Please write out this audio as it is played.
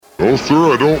No, sir,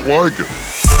 I don't like it.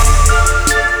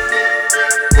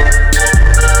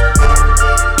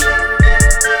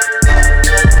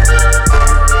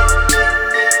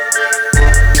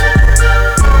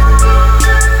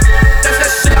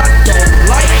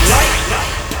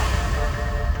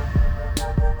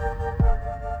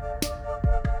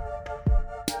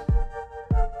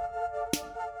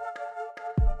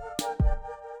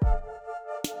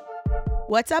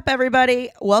 What's up, everybody?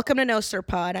 Welcome to No Sir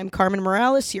Pod. I'm Carmen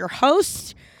Morales, your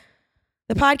host.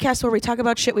 The podcast where we talk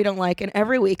about shit we don't like, and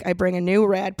every week I bring a new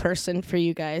rad person for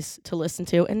you guys to listen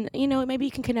to, and maybe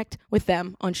you can connect with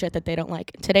them on shit that they don't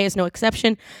like. Today is no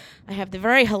exception. I have the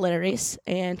very hilarious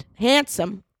and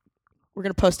handsome. We're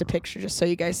gonna post a picture just so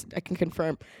I can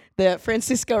confirm. The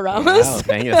Francisco Ramos. Wow,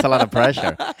 thank you. That's a lot of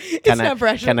pressure. It's not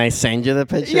pressure. Can I send you the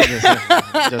picture?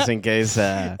 Yeah. Just in case.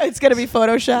 It's gonna be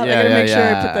Photoshop. I gotta make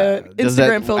sure I put the Just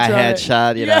Instagram filter on a it.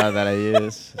 headshot, that I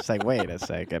use. It's like, wait a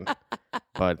second.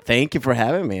 But thank you for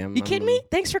having me. You kidding me?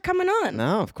 Thanks for coming on.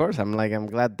 No, of course. I'm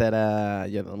glad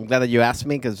that you asked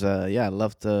me because I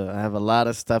love to. I have a lot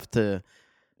of stuff that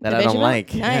I don't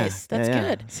like. Nice. That's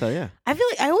good. So yeah.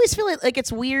 I always feel like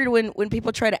it's weird when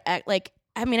people try to act like,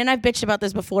 and I've bitched about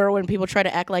this before when people try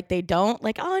to act like they don't,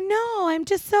 like, oh no, I'm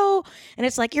just so, and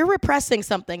it's like you're repressing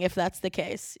something if that's the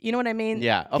case. You know what I mean?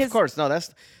 Yeah, of course. No,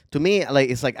 that's, to me, like,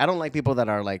 it's like I don't like people that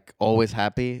are like always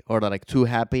happy or that are like too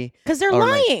happy. Because they're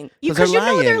lying. Because you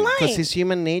know they're lying. Because it's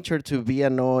human nature to be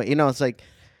annoyed. It's like,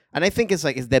 and I think it's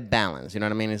the balance. You know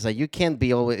what I mean? It's like you can't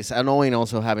be always. It's annoying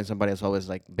also having somebody that's always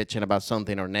like bitching about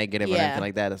something or negative or anything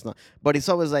like that. It's not. But it's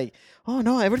always like, oh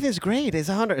no, everything's great. It's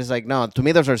 100. It's like, no. To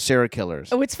me, those are serial killers.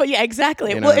 Oh, it's funny. Yeah,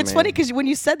 exactly. You know Well, it's funny because when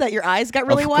you said that, your eyes got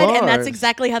really Of wide, and that's course.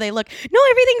 exactly how they look. No,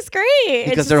 everything's great.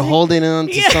 Because they're holding on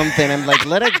to something. I'm like,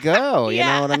 let it go. You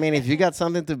Yeah. know what I mean? If you got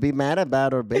something to be mad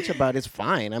about or bitch about, it's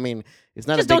fine. I mean, it's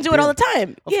not just a don't big do it all deal. the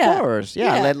time. Of course,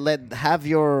 yeah. Let have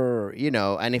your,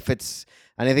 and if it's,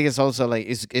 and I think it's also like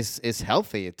it's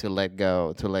healthy to let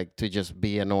go, to just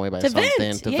be annoyed by To something.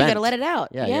 vent. To You vent. gotta let it out.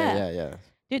 Yeah.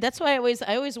 Dude, that's why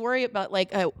I always worry about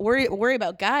worry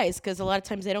about guys because a lot of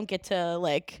times they don't get to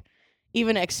like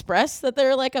even express that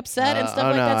they're like upset and stuff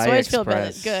like that. So I always feel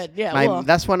bad. Good. Yeah.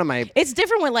 That's one of my. It's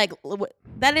different when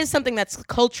that is something that's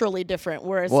culturally different.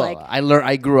 Whereas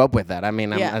I grew up with that. I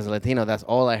mean, Yeah. as a Latino, that's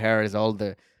all I heard is all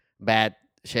the bad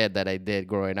shit that I did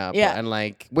growing up. Yeah.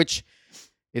 And which.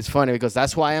 It's funny because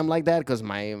that's why I'm like that, because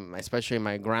especially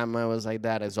my grandma was like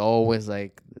that. It's always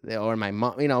like, or my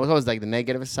mom, it was always like the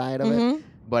negative side of Mm-hmm. it.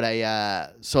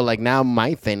 But so like now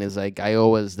my thing is like,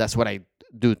 that's what I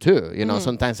do too.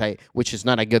 Sometimes which is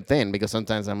not a good thing because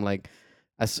sometimes I'm like,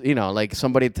 like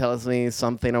somebody tells me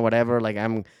something or whatever, like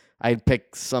I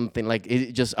pick something like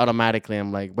it just automatically.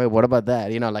 I'm like, wait, what about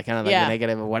that? Like kind of like the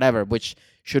negative or whatever, which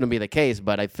shouldn't be the case.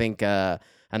 But I think,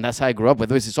 and that's how I grew up with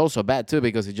this. It's also bad too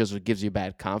because it just gives you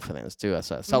bad confidence too,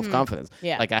 as a self-confidence.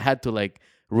 Yeah. Like I had to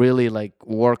really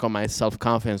work on my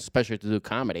self-confidence, especially to do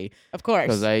comedy. of course.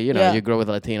 Because you grow with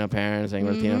Latino parents and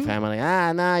Latino family.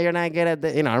 No, you're not good at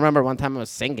that. I remember one time I was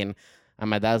singing, and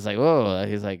my dad's like, "Oh,"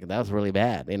 he's like, "That was really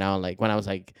bad." Like when I was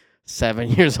like 7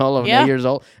 years old or 8 years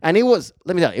old, and it was.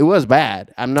 Let me tell you, it was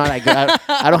bad. I'm not like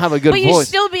I don't have a good but voice. you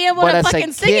still be able But to as a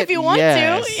fucking sing if kid, you want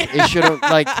yes, to. It should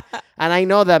have and I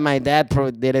know that my dad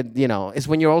did it. It's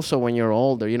when you're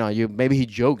older. Maybe he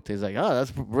joked. He's like, "Oh,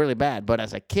 that's really bad." But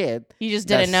as a kid, You just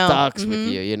that didn't know. sticks with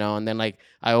you, And then I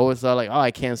always thought oh,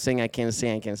 I can't sing, I can't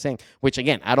sing, I can't sing. Which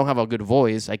again, I don't have a good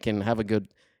voice. I can have a good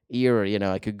ear,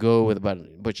 I could go with,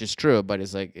 which is true. But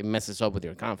it's like it messes up with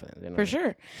your confidence. For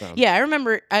sure. So. Yeah, I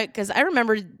remember because I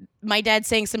remember my dad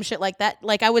saying some shit like that.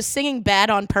 Like I was singing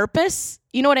bad on purpose.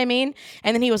 You know what I mean?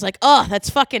 And then he was like, "Oh, that's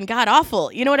fucking god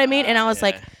awful." You know what I mean? And I was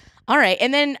like, all right.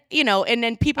 And then, and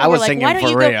then people I were was like, singing why don't for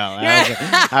you real. go?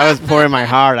 I was pouring my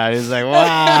heart out. I was like,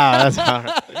 wow, that's hard.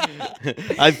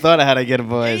 I thought I had a good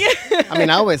voice. I mean,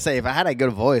 I always say if I had a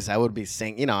good voice, I would be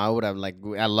singing. I would have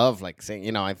I love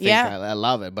singing. I think I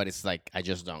love it, but it's like I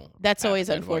just don't. That's always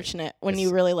unfortunate when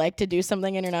you really like to do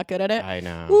something and you're not good at it. I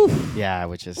know. Oof. Yeah,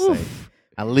 which is like.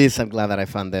 At least I'm glad that I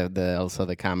found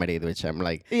the comedy, which I'm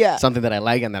like something that I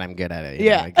like and that I'm good at it. You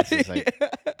know? Like, it's like,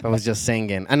 I was just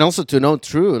singing, and also to know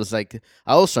truths. Like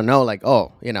I also know,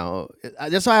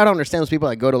 just so I don't understand those people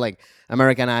that go to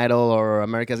American Idol or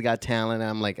America's Got Talent. And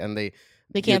I'm like, and they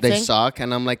can't they sing? suck,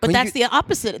 and I'm like, But that's the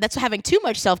opposite. That's having too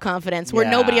much self-confidence where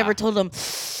nobody ever told them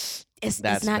it's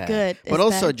not bad. good. But It's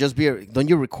also bad. don't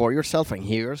you record yourself and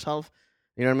hear yourself?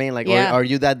 You know what I mean? Like, Yeah. or are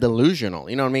you that delusional?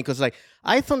 You know what I mean? Because like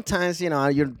I sometimes,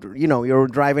 you're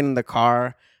driving in the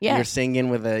car Yeah. and you're singing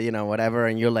with the, whatever,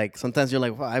 and you're like, sometimes you're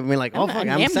like, well, I mean, like, oh fuck, I'm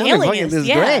I'm sounding nailing fucking this is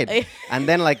Yeah. great. And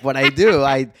then like what I do,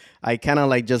 I kind of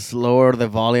like just lower the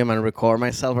volume and record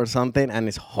myself or something, and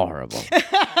it's horrible.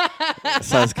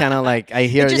 So it's kind of like I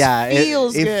hear, just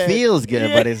feels it good. feels good,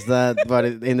 Yeah. but it's not. But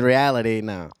in reality,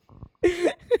 no.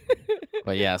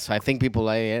 But yeah, so I think people,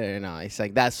 it's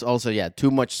like that's also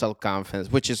too much self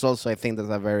confidence, which is also I think that's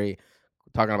a very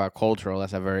talking about cultural.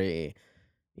 That's a very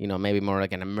maybe more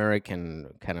like an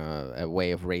American kind of a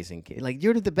way of raising kids. Like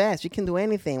you're the best, you can do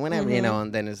anything, whenever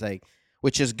and then it's like,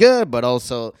 which is good, but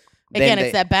also. Again,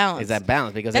 it's that balance. It's that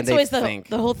balance because That's then always they the think,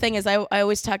 whole thing is I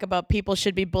always talk about people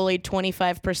should be bullied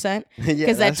 25% Yeah,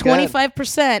 because that that's good.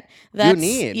 25% that's You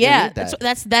need that's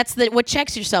that. that's the what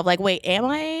checks yourself like wait am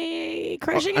I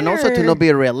crushing and it also to or- not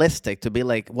be realistic, to be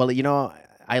like, well,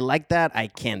 I like that, I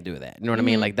can't do that. You know what I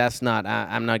mean? Mhm. Like that's not,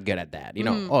 I'm not good at that.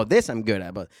 Mhm. Oh, this I'm good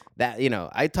at, but that,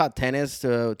 I taught tennis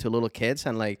to little kids,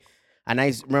 and like, and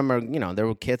I remember, there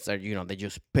were kids that, they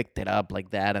just picked it up like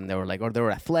that, and they were like, or they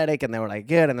were athletic, and they were like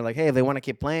good, and they're like, hey, if they want to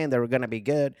keep playing, they're gonna be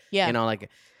good. Yeah. Like,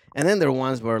 and then there were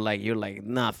ones where like you're like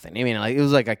nothing. I mean, like it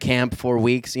was like a camp 4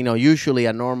 weeks. Usually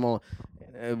a normal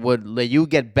would let you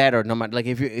get better no matter, like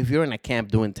if you're in a camp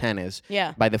doing tennis.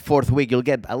 Yeah. By the 4th week, you'll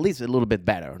get at least a little bit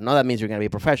better. No, that means you're gonna be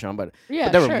professional, but Yeah,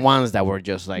 but there sure. were ones that were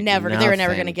just like They were never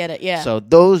nothing. gonna get it. Yeah. So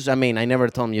those, I mean, I never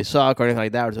told them you suck or anything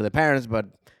like that, or to the parents, but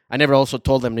I never also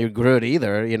told them you're good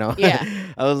either. Yeah.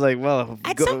 I was like, well,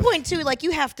 At some point too, like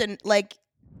you have to like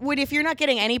if you're not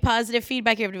getting any positive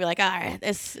feedback, you have to be like, all right,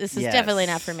 this is definitely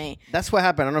not for me. That's what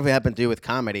happened. I don't know if it happened to you with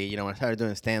comedy. When I started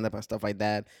doing stand up and stuff like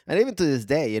that, and even to this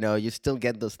day, you still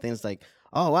get those things like,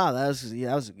 oh wow, that was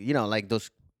like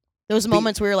Those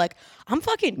moments where you're like, I'm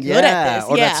fucking good at this.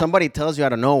 or yeah. that somebody tells you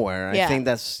out of nowhere. Yeah. I think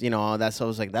that's that's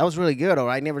always like, that was really good, or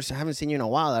I haven't seen you in a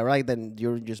while. I like that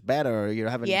you're just better, or you're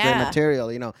having Yeah. great material,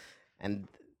 and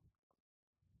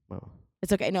well,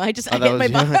 It's okay. No, I Oh, that hit my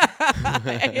was box.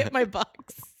 you? I hit my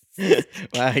box. well,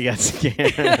 I got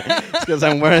scared because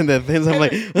I'm wearing the things. I'm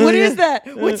like, oh, What yeah. is that?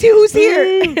 Who's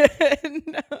here?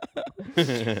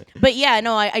 No. But yeah,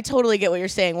 no, I totally get what you're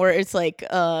saying. Where it's like,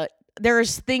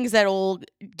 there's things that will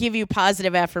give you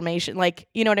positive affirmation, like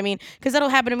you know what I mean? Because that'll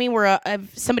happen to me where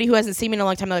somebody who hasn't seen me in a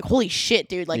long time, they're like, "Holy shit,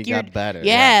 dude! Like You you're got better,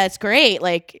 Yeah, it's great.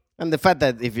 Like And the fact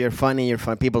that if you're funny, you're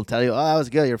fun. People tell you, "Oh, that was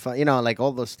good. You're fun." Like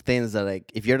all those things that,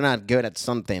 like, if you're not good at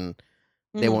something,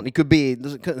 they Mhm. won't. It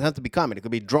doesn't have to be comedy. It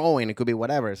could be drawing. It could be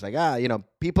whatever. It's like,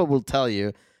 people will tell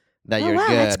you that Oh, you're wow,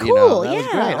 good. that's That cool. was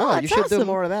Yeah. great. Oh, Oh, you that's should do awesome.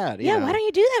 more of that. yeah, why don't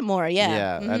you do that more? Yeah.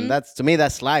 Yeah, Mhm. and that's, to me,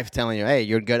 that's life telling you, hey,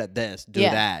 you're good at this, do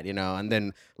Yeah. that, and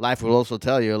then life will also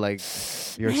tell you, like,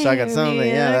 you're suck at Maybe something. you're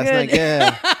Yeah, that's not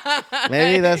good.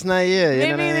 Maybe that's not you. You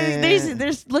know Maybe what I mean?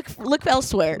 there's look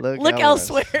elsewhere. Look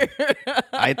elsewhere.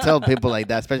 I tell people like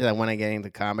that, especially like when I get into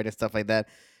comedy and stuff like that.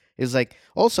 It's like,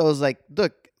 also, it's like,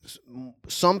 look,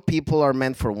 some people are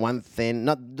meant for one thing,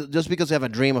 not just because you have a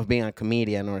dream of being a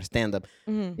comedian or a stand-up.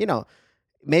 Mhm.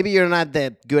 Maybe you're not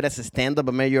that good as a stand-up,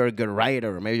 but maybe you're a good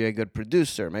writer, or maybe you're a good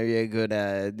producer, maybe you're a good,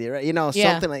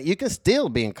 Yeah. something like, you can still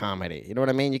be in comedy. You know what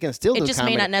I mean? You can still do It just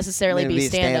comedy. may not necessarily Maybe be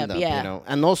stand up. Yeah.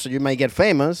 And also you might get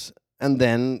famous, and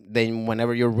then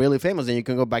whenever you're really famous, then you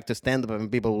can go back to stand-up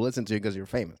and people will listen to you because you're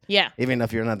famous. Yeah. Even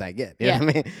if you're not that good. You Yeah. know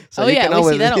what I mean? So Oh, you yeah, can we see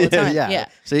always, that all the time. Yeah.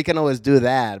 So you can always do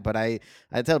that. But I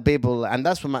tell people, and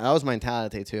that was my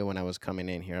mentality too when I was coming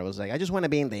in here. I was like, I just want to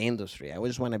be in the industry. I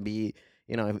just want to be,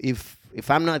 if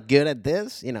I'm not good at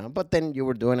this, but then you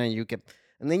were doing it and you kept,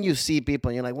 and then you see people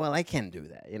and you're like, well, I can't do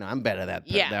that. I'm better at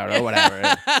that or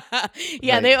whatever.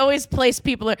 Yeah, Like- they always place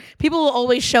people. People will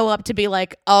always show up to be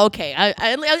like, oh, okay,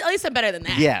 at least I'm better than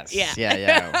that. Yes. Yeah.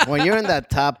 Yeah. When you're in that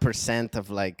top percent of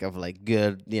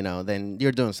good, then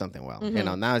you're doing something well.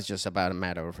 Mhm. Now it's just about a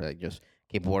matter of like just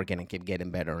keep working and keep getting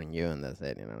better in you, and that's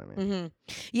it. You know what I mean?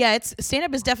 Yeah, stand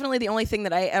up is definitely the only thing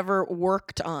that I ever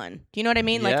worked on. Do you know what I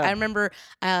mean? Like Yeah. I remember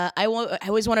I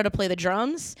always wanted to play the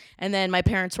drums, and then my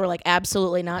parents were like,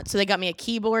 absolutely not. So they got me a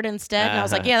keyboard instead, and I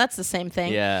was like, Uh-huh. yeah, that's the same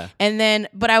thing. Yeah. And then,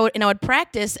 but I would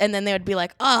practice, and then they would be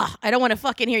like, "Oh, I don't want to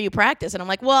fucking hear you practice." And I'm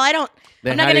like, "Well,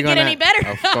 Then I'm not how gonna you get any better."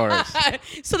 Of course.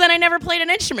 So then I never played an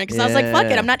instrument because I was like, "Fuck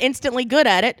it, Yeah. I'm not instantly good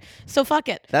at it, so fuck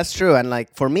it." That's true, and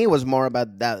like for me, it was more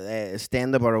about that stand-up,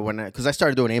 or because I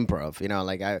started doing improv.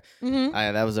 Like I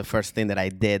that was the first thing that I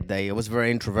did. I was very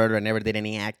introverted. I never did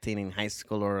any acting in high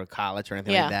school or college or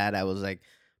anything Yeah. like that. I was like,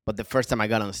 but the first time I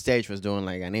got on stage was doing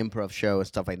like an improv show and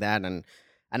stuff like that, and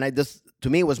I just, to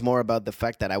me, it was more about the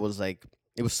fact that I was like,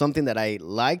 it was something that I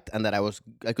liked and that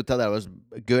I could tell that I was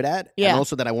good at, Yeah. and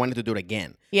also that I wanted to do it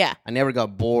again. Yeah. I never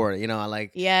got bored,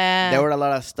 like Yeah. there were a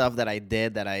lot of stuff that I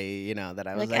did that that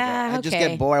I was Like, I just okay.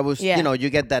 get bored. I was Yeah. you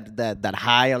get that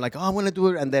high. I'm like, oh, I want to do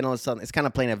it, and then all of a sudden it's kind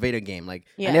of playing a video game. Like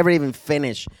Yeah. I never even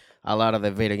finished a lot of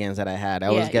the video games that I had. I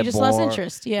always you get just bored. lost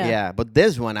interest. Yeah. Yeah, but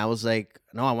this one I was like,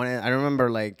 no, I remember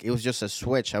like it was just a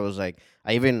switch. I was like,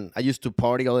 I used to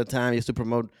party all the time. I used to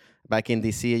promote back in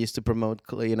DC. I used to promote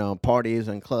parties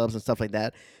and clubs and stuff like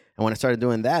that. And when I started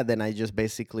doing that, then I just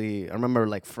basically I remember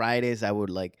like Fridays I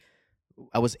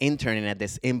was interning at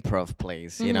this improv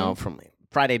place, from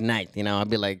Friday night. I would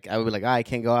be like, oh, I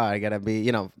can't go out. I gotta be,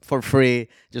 for free,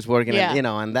 just working. Yeah.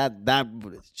 And that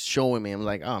showing me, I'm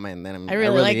like, oh man, then I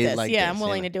really like did this. Yeah, I'm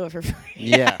willing to do it for free.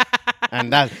 Yeah.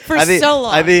 And that For I so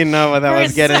long. I didn't know what I For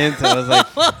was getting so into. I was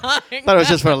like, long. thought it was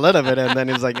just for a little bit, and then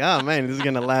it's like, oh man, this is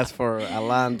gonna last for a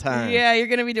long time. Yeah, you're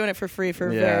gonna be doing it for free for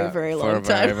a very, very for long a time.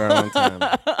 very, very long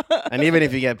time. And even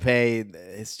if you get paid,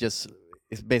 it's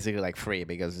basically like free,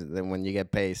 because then when you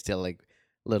get paid, it's still like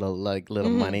little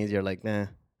Mhm. money. You're like, nah,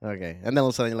 okay. And then all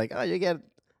of a sudden you're like, oh, you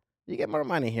get more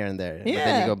money here and there. But then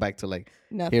Yeah. you go back to like,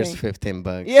 Nothing. here's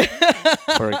 $15 Yeah.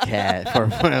 for a cat. I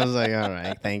was like, all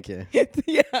right, thank you.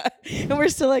 Yeah. And we're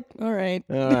still like, all right.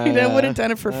 All right, I would have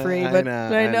done it for free, but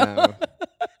I know.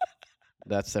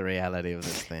 That's the reality of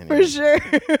this thing. For yeah. sure.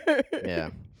 Yeah.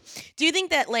 Do you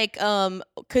think that like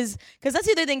cuz that's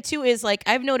the other thing too is like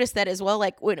I've noticed that as well,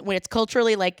 like when it's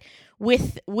culturally like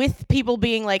with people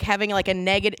being like having like a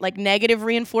negative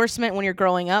reinforcement when you're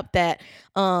growing up, that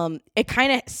it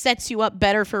kind of sets you up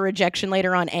better for rejection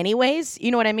later on anyways, you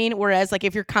know what I mean? Whereas like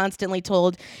if you're constantly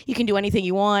told you can do anything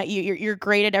you want, you're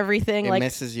great at everything, It like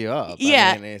messes you up.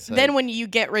 yeah. I mean, it's Then like- when you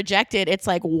get rejected, it's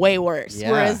like way worse.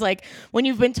 Yeah. Whereas like when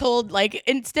you've been told, like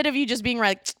instead of you just being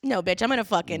like, no, bitch, I'm gonna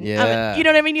fucking, Yeah. you know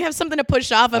what I mean? You have something to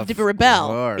push off of to rebel.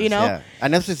 course, You know? yeah.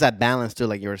 And that's just that balance too,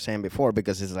 like you were saying before,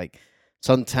 because it's like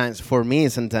sometimes for me,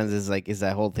 sometimes it's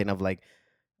that whole thing of like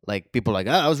people like,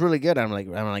 oh, I was really good. I'm like,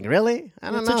 really? I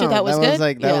don't That's what know. you thought was that good? was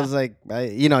like that Yeah. was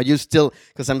like you still,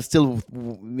 because I'm still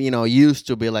used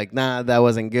to be like, nah, that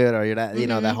wasn't good, or you're that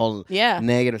that whole Yeah.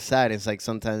 negative side. It's like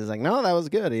sometimes it's like, no, that was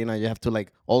good. You have to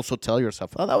like also tell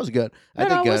yourself, oh, that was good. I No,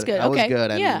 did no, it good. was good. I was Okay.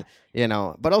 good. And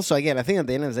Yeah. but also again, I think at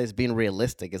the end of the day, it's being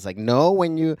realistic. It's like know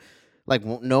when you. Like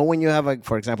know when you have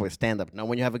for example, a stand-up. Know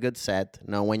when you have a good set.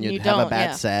 Know when you have a don't, bad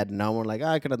yeah. set. Know when like, oh,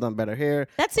 I could have done better here.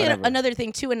 That's whatever. another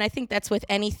thing too, and I think that's with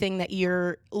anything that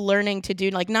you're learning to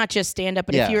do, like not just stand up,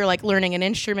 but Yeah. if you're like learning an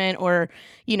instrument or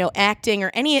acting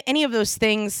or any of those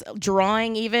things,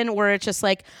 drawing even, where it's just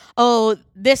like, oh,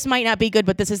 this might not be good,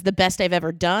 but this is the best I've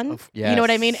ever done. You know what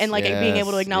I mean? And like being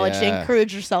able to acknowledge, to yeah.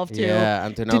 encourage yourself to, Yeah,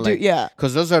 and to know do, yeah.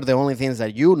 because those are the only things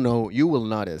that you will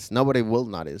notice. Nobody will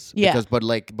notice. Yeah. Because,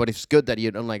 but it's good that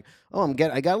you don't like. Oh,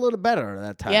 I got a little better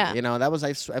that time. Yeah. That was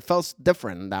I felt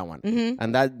different in that one.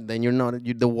 And that then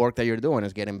the work that you're doing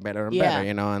is getting better and better.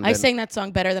 And I then, sang that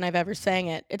song better than I've ever sang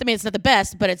it. I mean, it's not the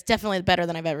best, but it's definitely better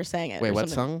than I've ever sang it. Wait, or what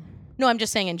something. song? No, I'm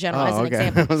just saying in general as an okay.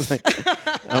 example.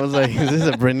 I was like, is this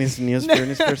a Britney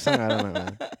Spears song? I don't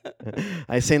know.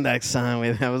 I sang that song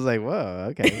I was like, whoa,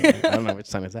 okay. I don't know which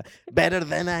song is that. Better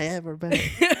than I ever been.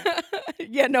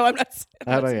 Yeah, no, I'm not.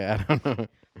 I don't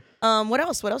know. What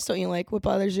else? What else don't you like? What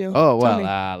bothers you? Oh Tell me.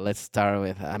 well, let's start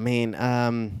with. I mean,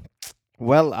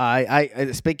 well, I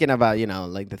speaking about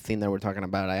like the thing that we're talking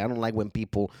about. I don't like when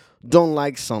people don't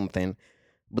like something,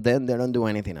 but then they don't do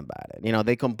anything about it.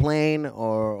 They complain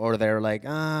or they're like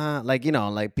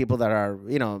like people that are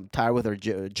tired with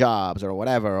their jobs or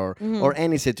whatever or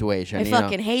any situation. I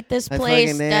fucking hate this I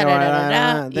place. fucking Da, da, da, da,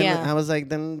 da. Then Yeah. I was like,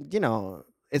 then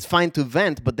it's fine to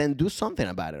vent, but then do something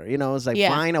about it. It's like Yeah.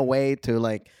 find a way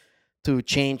to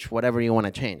change whatever you want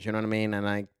to change. You know what I mean? And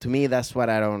like to me, that's what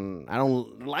I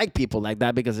don't like people like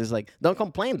that, because it's like, don't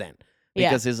complain then, Yeah.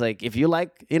 because it's like if you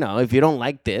like if you don't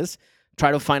like this,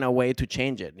 try to find a way to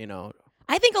change it.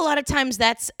 I think a lot of times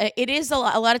it is a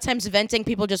lot of times venting.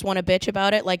 People just want to bitch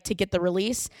about it, like to get the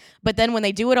release. But then when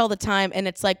they do it all the time, and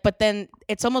it's like, but then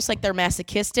it's almost like they're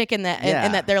masochistic, and that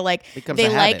and that they're like Becomes they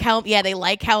a like habit. they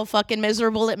like how fucking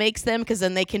miserable it makes them, because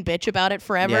then they can bitch about it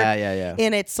forever. Yeah.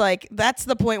 And it's like that's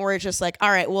the point where it's just like, all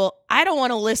right, well, I don't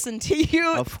want to listen to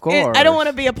you. Of I don't course. want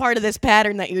to be a part of this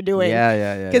pattern that you're doing.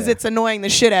 Yeah. Because it's annoying the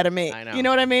shit out of me. I know. You know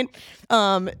what I mean?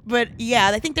 But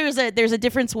yeah, I think there's a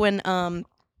difference when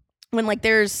like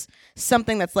there's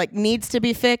something that's like needs to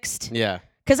be fixed. Yeah.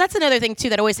 Because that's another thing too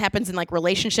that always happens in like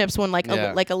relationships, when like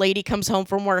Yeah. a lady comes home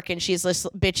from work and she's just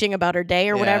bitching about her day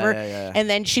or whatever, yeah. and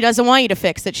then she doesn't want you to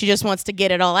fix it. She just wants to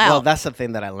get it all out. Well, that's the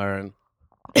thing that I learned.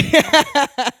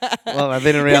 Well, I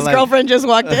didn't His realize. girlfriend just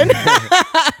walked in.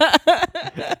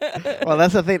 Well,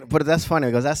 that's the thing, but that's funny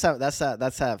because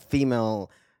that's a female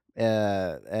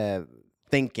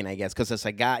thinking, I guess, because as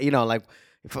a guy, like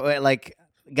like.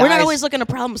 Guys, we're not always looking to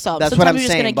problem solve. That's Sometimes what I'm we're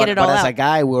just saying. gonna get it all but as out. a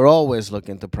guy, we're always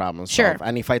looking to problem solve. Sure.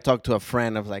 And if I talk to a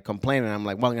friend of like complaining, I'm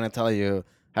like, well, I'm gonna tell you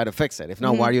how to fix it. If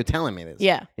not, why are you telling me this?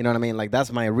 Yeah. You know what I mean? Like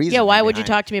that's my reason. Yeah, why would you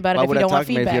talk to me about it Why if would you I don't talk want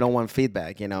to me if feedback? you don't want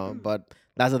feedback? But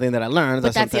that's the thing that I learned.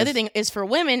 But that's the other thing is for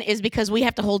women is because we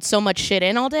have to hold so much shit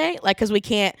in all day, like because we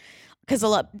can't.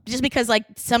 Because like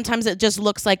sometimes it just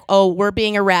looks like, oh, we're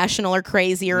being irrational or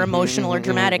crazy or emotional or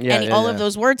dramatic, Yeah, and yeah, all yeah. of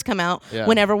those words come out Yeah.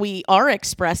 whenever we are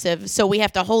expressive. So we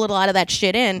have to hold a lot of that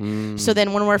shit in. So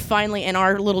then when we're finally in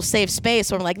our little safe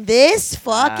space, we're like, this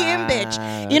fucking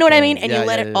bitch, you know what I okay. mean? And Yeah, you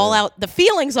let yeah, it all yeah. out, the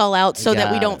feelings all out, so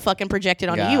that we Got don't it. fucking project it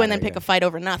onto Got you and then it, pick yeah. a fight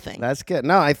over nothing. That's good.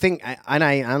 No, I think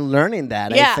I'm learning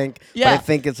that. Yeah, I think. yeah. But I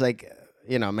think it's like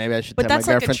maybe I should But tell my that's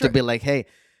like a girlfriend to be like, hey,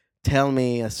 tell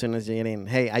me as soon as you get in.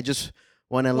 Hey, I just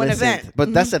want to listen. vent.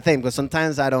 But that's the thing, because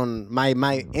sometimes I don't.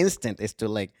 My instinct is to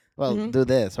like, well, do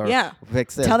this or Yeah.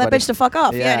 fix this. Tell that But bitch to fuck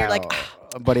off. Yeah, and you're like,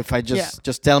 but if I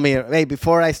just tell me, hey,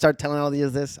 before I start telling all you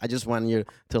this, I just want you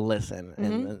to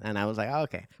listen. And I was like, oh,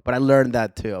 okay. But I learned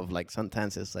that too. Of like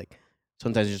sometimes it's like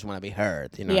sometimes you just want to be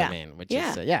heard. You know what I mean? Which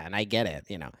is and I get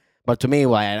it. But to me,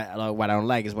 what I don't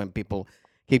like is when people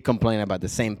keep complaining about the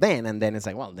same thing, and then it's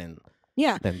like, well, then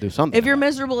do something. If you're about it.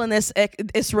 miserable in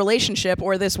this relationship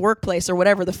or this workplace or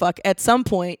whatever the fuck, at some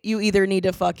point you either need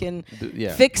to fucking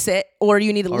fix it or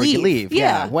you need to or leave. you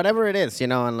leave, whatever it is,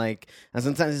 and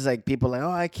sometimes it's like people like, oh,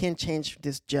 I can't change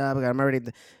this job. I'm already.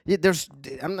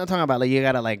 I'm not talking about like you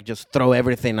gotta like just throw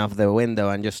everything off the window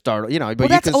and just start, but Well, you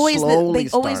that's can always slowly they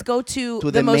always start go to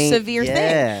to the most main- severe thing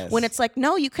yes. when it's like,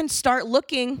 no, you can start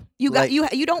looking. Like-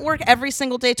 You don't work every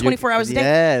single day, 24 hours a day.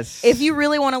 Yes. If you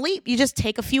really want to leave, you just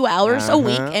take a few hours a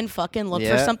week Uh-huh. and fucking look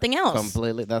for something else.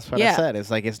 Completely. That's what Yeah. I said. It's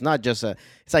like it's not just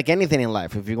it's like anything in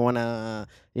life. If you wanna,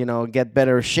 get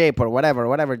better shape or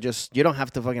whatever, just you don't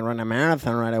have to fucking run a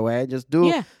marathon right away. Just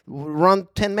run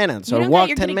 10 minutes You or don't walk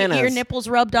you're 10 gonna minutes. get your nipples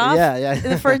rubbed off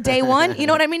Yeah. for day one. You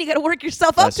know what I mean? You got to work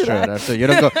yourself up That's to true. that. That's true.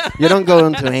 You don't go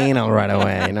into anal right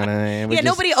away. You know what I mean? Yeah,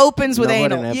 nobody opens with nobody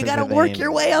anal. You opens got to with work anal.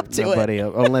 your way up to Nobody,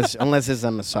 it. unless it's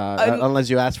a massage. Unless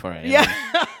you ask for it. Yeah.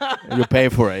 You pay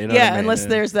for it. You know what I mean? Unless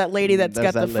there's that lady that's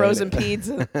got There's the that frozen lady. peas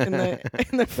in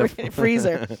the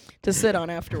freezer to sit on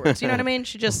afterwards. You know what I mean?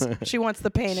 She wants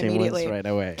the pain She immediately. wants right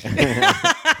away.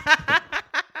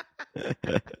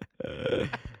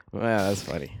 Wow, that's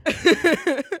funny.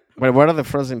 But what are the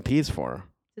frozen peas for?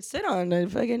 To sit on to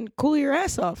fucking cool your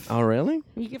ass off. Oh, really?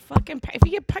 You get fucking if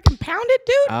you get fucking pounded,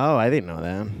 dude. Oh, I didn't know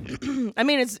that. I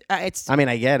mean, it's I mean,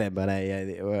 I get it, but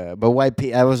but why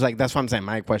pea? I was like, that's what I'm saying.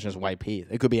 My question is why peas?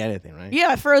 It could be anything, right?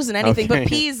 yeah, frozen anything, Okay. but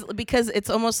peas because it's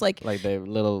almost like Like the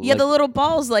little. yeah, like, the little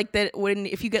balls like that. When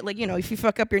if you get like if you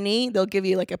fuck up your knee, they'll give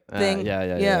you like a thing.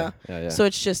 Yeah. So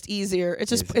it's just easier. It's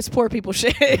just it's poor people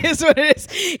shit. Is what it is.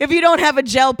 If you don't have a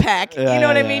gel pack, you know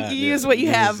what I mean. You use what you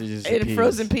have use in peas.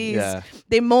 frozen peas. Yeah.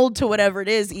 They mold to whatever it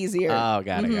is easier. Oh,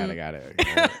 got it.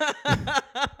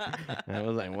 I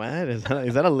was like, what? Is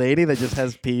that a lady that just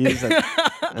has peas and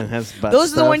has butt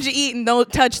Those are the stuff? ones you eat, and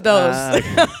don't touch those.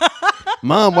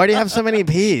 Mom, why do you have so many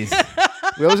peas?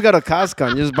 We always go to Costco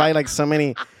and just buy like so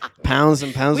many pounds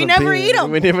and pounds we of never peas. eat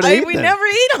them. We never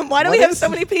eat them. Why do What we have is so it?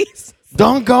 many peas?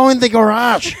 Don't go in the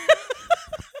garage.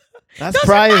 That's Those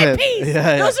private. are my peas.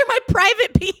 Yeah. Those are my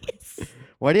private peas.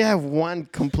 Why do you have one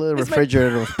complete It's my-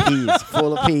 refrigerator of peas,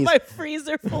 full of peas? My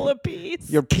freezer full of peas.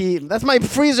 Your pea. That's my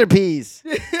freezer peas.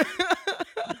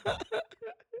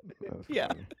 Yeah.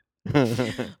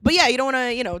 But yeah, you don't want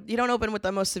to, you don't open with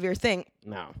the most severe thing.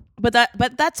 No. But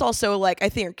that's also like I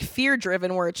think fear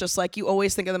driven, where it's just like you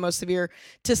always think of the most severe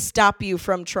to stop you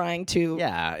from trying to.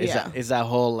 Yeah. Yeah. Is that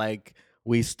whole like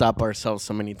we stop ourselves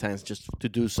so many times just to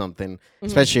do something, Mm-hmm.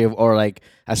 especially or like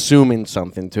assuming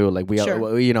something too. Like we,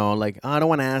 Sure. like I don't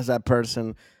want to ask that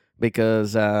person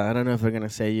because I don't know if they're gonna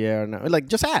say yeah or no. Like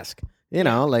just ask. Like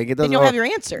it doesn't. Then you'll have your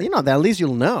answer. That at least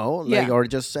you'll know. Like, Yeah. or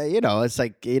just say, it's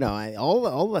like,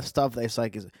 all the stuff that's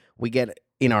like is we get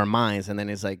in our minds, and then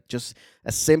it's like just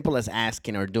as simple as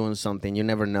asking or doing something. You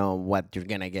never know what you're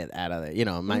gonna get out of it.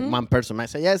 One person might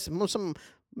say yes. Most of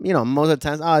the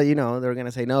times, they're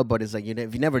gonna say no. But it's like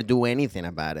if you never do anything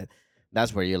about it,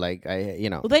 that's where you're like,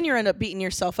 Well, then you end up beating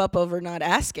yourself up over not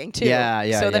asking too.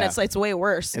 Yeah, So then yeah. it's way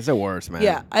worse. It's the worst, man.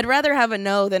 Yeah, I'd rather have a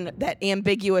no than that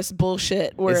ambiguous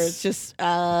bullshit where it's just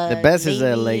the best is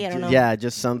maybe, I don't know.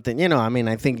 just something.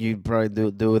 I think you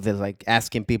probably do with it, like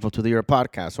asking people to do your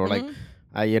podcast or like.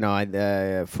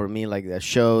 For me, like the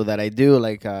show that I do,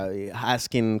 like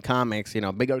asking comics,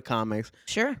 bigger comics.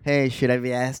 Sure. Hey, should I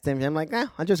be asking? I'm like,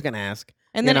 I'm just gonna ask.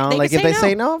 And you then know, they like can if they no.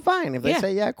 say no, fine. If they Yeah.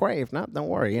 say yeah, great. If not, don't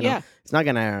worry. You know, Yeah. it's not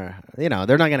gonna. You know,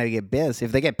 they're not gonna get pissed.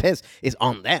 If they get pissed, it's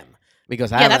on them. Because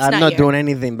Yeah, that's I'm not not you. doing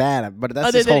anything bad, but that's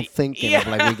Other this whole than- thinking yeah. of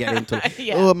like we get into.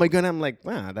 Yeah. Oh my god, I'm like,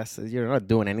 nah, that's you're not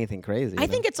doing anything crazy. I you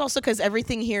know? think it's also because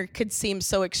everything here could seem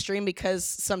so extreme because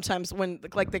sometimes when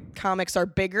like the comics are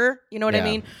bigger, you know what I Yeah.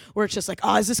 mean? Where it's just like,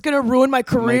 oh, is this gonna ruin my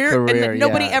career? And career, then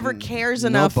nobody yeah. ever cares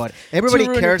enough. Nobody. Everybody to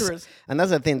ruin your cares, careers. and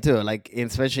that's the thing too. Like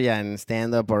especially in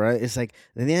stand up, or it's like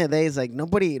at the end of the day, it's like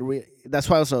nobody. That's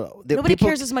why also Nobody people,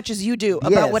 cares as much as you do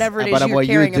about yes, whatever it is about you're what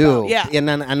caring you do. about. Yeah.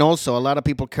 and also a lot of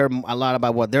people care a lot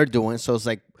about what they're doing. So it's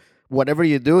like whatever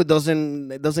you do, it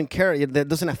doesn't care. It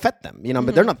doesn't affect them. You know,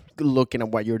 but they're not looking at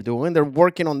what you're doing. They're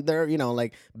working on their, you know,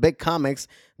 like big comics.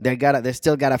 They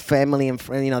still got a family and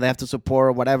friend. You know, they have to support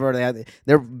or whatever.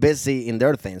 They're busy in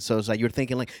their thing. So it's like you're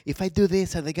thinking like, if I do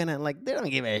this, are they gonna like? They don't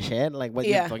give a shit like what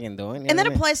Yeah. you're fucking doing. You And know that what I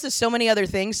mean? applies to so many other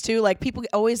things too. Like people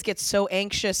always get so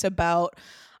anxious about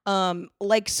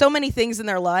like so many things in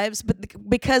their lives, but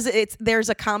because there's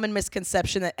a common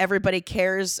misconception that everybody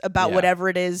cares about Yeah. whatever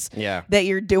it is Yeah. that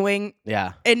you're doing.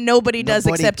 Yeah. And nobody does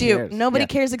Nobody except cares. you. Nobody Yeah.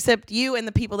 cares except you and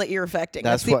the people that you're affecting.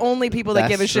 That's, That's the what- only people that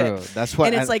that's give a true. shit. That's what.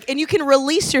 And it's like, and you can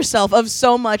release yourself of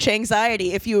so much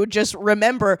anxiety if you would just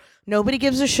remember nobody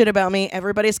gives a shit about me.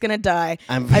 Everybody's gonna die.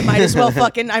 I'm- I might as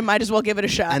well give it a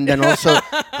shot. and then also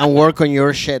and work on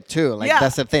your shit too. Like Yeah.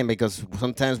 that's the thing, because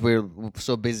sometimes we're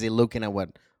so busy looking at what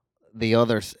the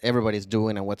others, everybody's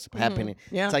doing and what's happening.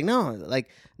 Yeah. It's like no, like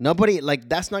nobody, like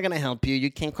that's not gonna help you. You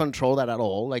can't control that at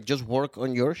all. Like just work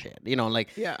on your shit. You know, like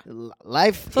Yeah.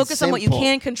 life. is Focus on what you simple,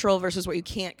 can control versus what you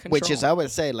can't control. Which is, I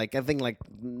would say, like I think like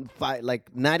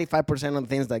 95% of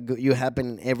things that you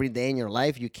happen every day in your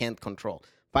life you can't control.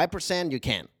 5% you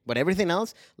can, but everything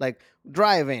else, like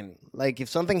driving, like if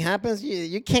something happens,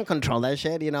 you can't control that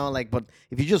shit, you know. Like, but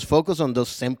if you just focus on those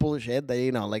simple shit that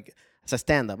you know, like as a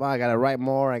stand-up, I gotta write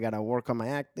more, I gotta work on my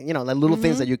acting, you know, like little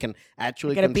things that you can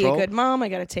actually I gotta control. be a good mom. I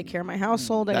gotta take care of my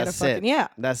household. I gotta That's fucking it. yeah.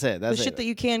 That's it. That's The it. shit that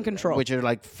you can control. Which are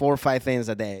like 4 or 5 things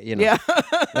a day, you know. yeah.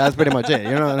 That's pretty much it.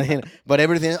 You know what I mean? But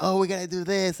everything, oh, we gotta do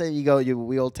this, and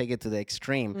we all take it to the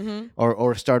extreme, Mm-hmm.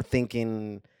 or start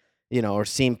thinking, you know, or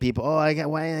seeing people, oh, why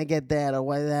didn't I get that, or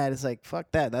why that? It's like fuck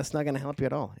that. That's not gonna help you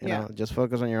at all. You Yeah. know, just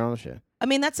focus on your own shit. I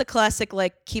mean, that's a classic,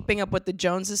 like keeping up with the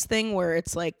Joneses thing, where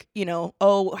it's like, you know,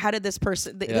 oh, how did this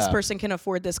person? This Yeah. person can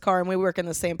afford this car, and we work in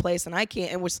the same place, and I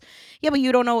can't. And was, yeah, but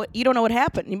you don't know what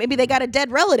happened. Maybe they got a dead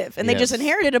relative, and they just Yes.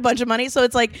 inherited a bunch of money. So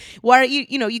it's like, why are you?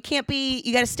 You know, you can't be.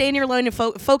 You got to stay in your lane and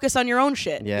focus on your own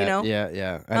shit. Yeah, you know.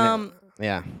 yeah. And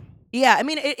yeah. Yeah, I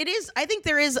mean, it is. I think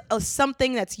there is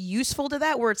something that's useful to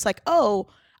that, where it's like, oh,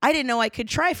 I didn't know I could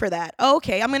try for that. Oh,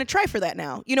 okay, I'm gonna try for that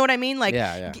now. You know what I mean? Like,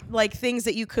 Yeah. like things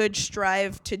that you could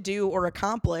strive to do or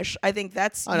accomplish. I think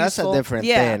that's That's a useful. different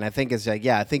yeah. thing. I think it's like,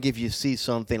 I think if you see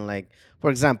something like, for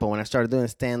example, when I started doing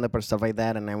stand up or stuff like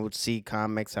that, and I would see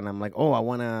comics, and I'm like, oh, that's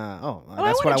what I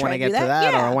wanna want try to to get do to that.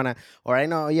 that, or Yeah. I want to, or I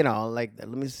know, you know, like, let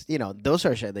me, you know, those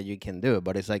are shit that you can do,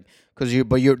 but it's like, because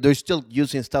they're still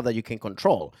using stuff that you can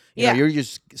control. You know, Yeah. you're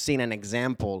just seeing an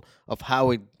example of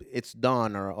how it's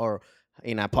done, or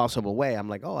in a possible way. I'm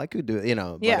like, oh, I could do it, you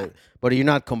know. Yeah. But you're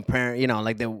not comparing, you know,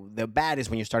 like the bad is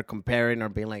when you start comparing or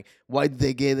being like, why did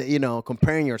they get it, you know,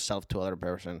 comparing yourself to other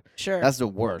person. Sure. That's the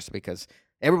worst, because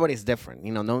everybody's different,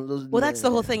 you know. Well, that's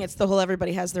the whole thing. It's the whole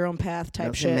everybody has their own path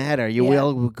type doesn't shit. matter. We Yeah.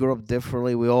 all grew up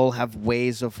differently. We all have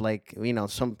ways of, like, you know,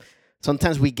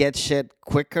 sometimes we get shit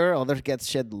quicker, others get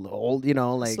shit old, you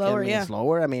know, like Slower, yeah.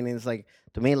 slower. I mean, it's like,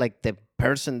 to me, like the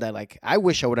person that, like, I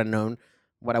wish I would have known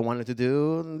what I wanted to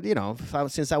do, you know,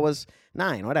 since I was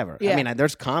 9, whatever. Yeah. I mean,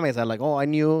 there's comics that, like, oh, I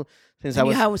knew since I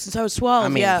was. since I was 12. I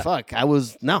mean, yeah. fuck, I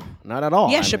was not at all.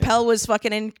 Yeah, I mean, Chappelle was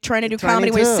fucking trying to do comedy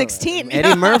when he was 16.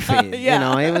 Eddie Murphy, Yeah. you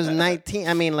know, he was 19.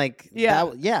 I mean, like,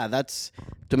 Yeah. that's,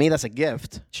 to me, that's a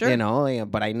gift. Sure. You know, yeah,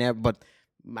 but I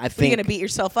Are you think gonna beat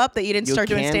yourself up that you didn't start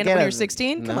doing can't stand up get when a- you were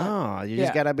 16? Come on. No, you Yeah.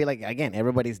 just gotta be like, again,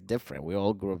 everybody's different. We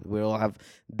all grew up, we all have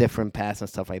different paths and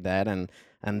stuff like that, and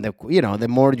the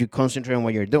more you concentrate on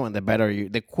what you're doing,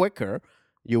 the quicker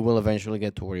you will eventually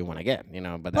get to where you want to get. You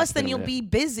know, but Plus, that's then pretty you'll much be it.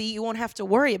 busy. You won't have to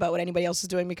worry about what anybody else is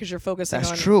doing because you're focusing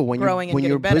That's on true. When growing and when getting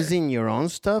you're better. busy in your own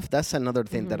stuff, that's another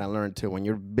thing that I learned too. When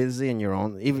you're busy in your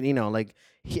own, even, you know, like,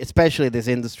 especially this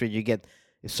industry, you get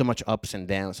so much ups and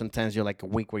downs. Sometimes you're like a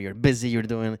week where you're busy, you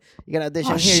got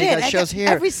audition Oh, here, shit, you got I shows got- here,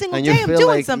 every single and you day I'm feel doing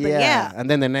like, something, yeah. And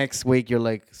then the next week you're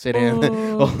like sitting,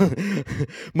 Oh.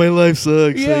 my life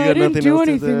sucks. Yeah, I I got didn't nothing do else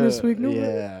to anything do. this week, no way.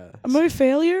 Yeah. Am I a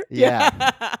failure? Yeah.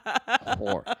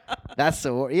 Whore. That's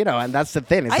the, you know, and that's the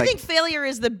thing. It's I like, think failure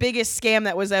is the biggest scam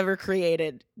that was ever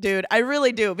created, dude. I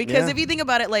really do. Because Yeah. if you think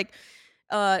about it, like,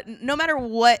 no matter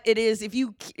what it is, if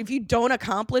you don't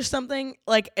accomplish something,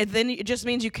 like then it just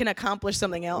means you can accomplish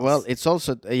something else. Well, it's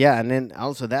also and then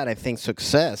also that I think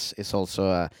success is also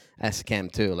a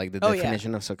scam too, like the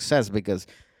definition of success, because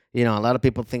a lot of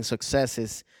people think success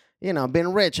is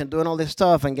being rich and doing all this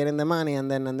stuff and getting the money and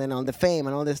then all the fame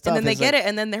and all this stuff. And then they get it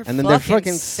and then they're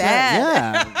fucking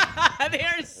sad. Yeah. They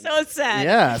are so sad.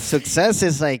 Yeah, success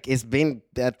is like being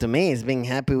to me is being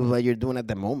happy with what you're doing at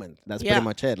the moment. That's pretty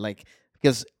much it. Like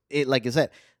because it, like you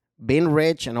said, being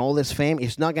rich and all this fame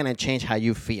is not gonna change how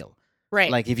you feel.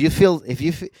 Right. Like if you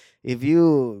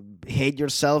hate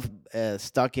yourself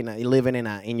stuck living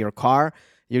in your car,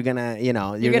 you're gonna you're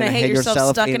gonna hate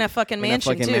yourself stuck in a fucking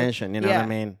mansion too. Mansion, you know what I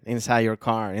mean? Inside your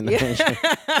car in the mansion.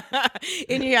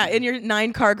 in your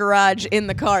 9-car garage in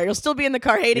the car. You'll still be in the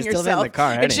car hating yourself. Still in the car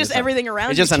hating it's just yourself. everything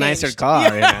around it's you just a changed. nicer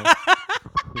car,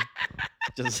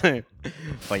 Just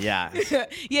but yeah.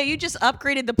 Yeah, you just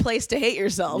upgraded the place to hate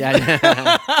yourself.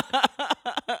 Yeah.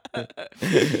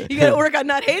 You got to work on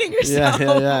not hating yourself.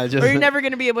 Yeah. Or you're never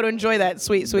going to be able to enjoy that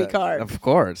sweet car. Of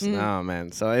course. No,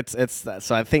 man. So it's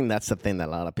so I think that's the thing that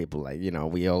a lot of people like,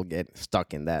 we all get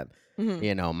stuck in that,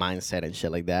 mindset and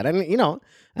shit like that. And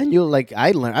and you like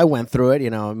I went through it,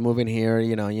 moving here,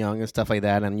 young and stuff like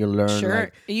that, and you learn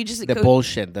like, you just the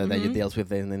bullshit that you deals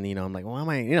with, and then I'm like, why am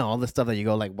I, all the stuff that you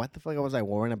go like, what the fuck was I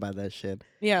worrying about that shit?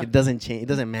 Yeah, it doesn't change. It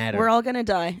doesn't matter. We're all gonna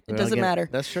die. It doesn't matter.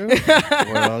 That's true.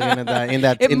 We're all gonna die in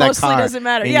that. It in mostly that car, doesn't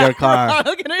matter. In Yeah, your car. we're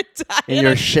all gonna die in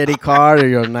your shitty car or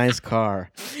your nice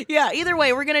car. Yeah, either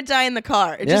way, we're gonna die in the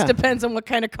car. It just depends on what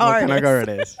kind of car. What kind of car it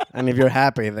is, and if you're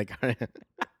happy in the car.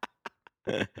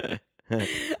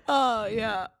 Oh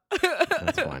yeah.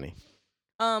 That's funny.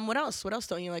 What else? What else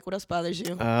don't you like? What else bothers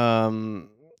you? I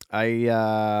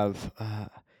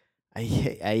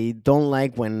don't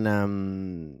like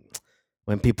when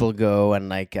people go and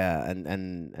like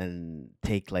and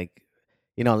take like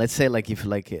let's say like if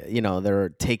like they're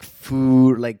take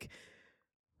food like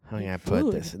how can I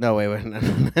put this? No wait. I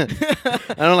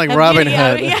don't like Robin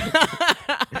Hood.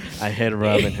 I hate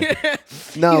Robin Hood.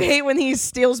 No, you hate when he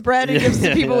steals bread and gives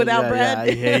to people without bread.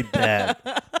 Yeah, I hate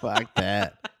that. Fuck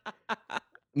that.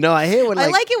 No, I hate when I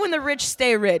like it when the rich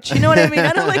stay rich. You know what I mean?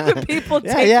 I don't like when people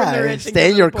take from the rich. Stay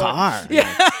and in your give to the poor. car.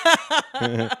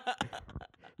 Yeah.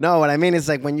 No, what I mean is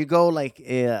like when you go like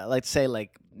let's say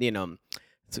like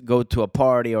to go to a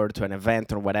party or to an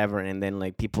event or whatever, and then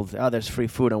like people say, oh, there's free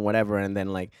food and whatever, and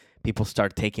then like people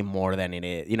start taking more than it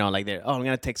is. Like they're I'm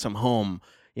gonna take some home.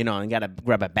 And gotta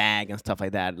grab a bag and stuff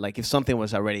like that. Like if something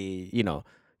was already,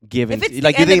 given,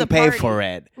 like you didn't pay for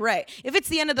it, right? If it's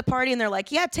the end of the party and they're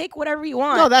like, "Yeah, take whatever you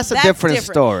want," no, that's a different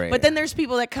story. But then there's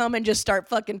people that come and just start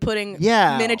fucking putting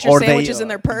or miniature sandwiches in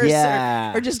their purse,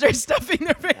 or just start stuffing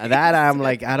their face. That I'm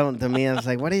like, to me, I was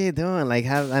like, what are you doing? Like,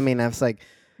 I was like,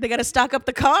 they gotta stock up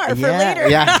the car for later.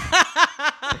 Yeah.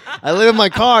 I live in my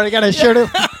car. I gotta shoot it.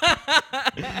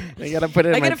 I gotta put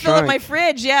it in my trunk. I gotta fill up my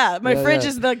fridge. Yeah, my fridge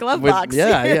is the glove box.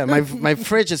 Yeah. My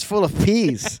fridge is full of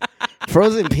peas,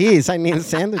 frozen peas. I need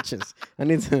sandwiches. I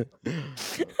need to.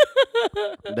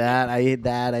 I eat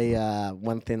that.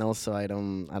 One thing also I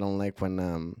don't like when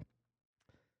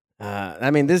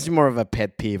I mean this is more of a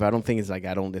pet peeve. I don't think it's like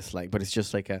I don't dislike, but it's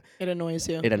just like it annoys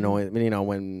you. It annoys me.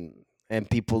 When and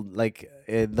people like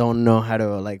don't know how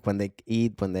to like when they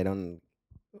eat when they don't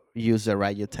use the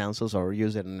right utensils or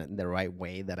use it in the right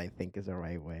way that I think is the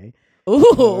right way.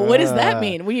 Ooh, what does that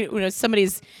mean?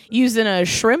 Somebody's using a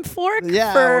shrimp fork?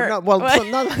 Yeah, not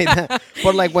like that.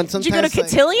 But like when sometimes... Did you go to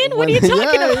Cotillion? What are you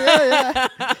talking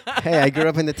about? Yeah. Hey, I grew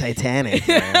up in the Titanic.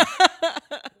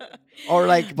 Or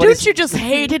like... Don't you just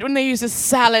hate it when they use a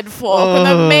salad fork on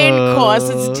the main course?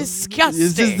 It's disgusting.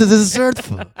 It's just the dessert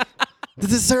fork. The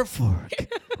dessert fork.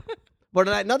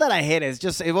 But not that I hate it. It's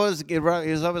just it was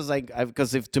always like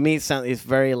because to me it's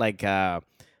very like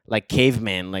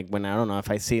caveman. Like when I don't know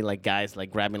if I see like guys like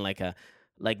grabbing like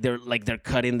they're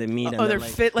cutting the meat. Oh, and they're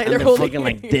like, fit like and they're fucking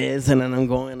like this, and then I'm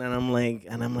going and I'm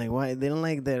like why they don't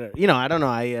like their I don't know.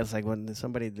 I was like when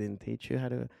somebody didn't teach you how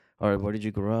to. Or where did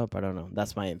you grow up? I don't know.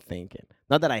 That's my thinking.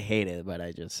 Not that I hate it, but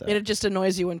I just... it just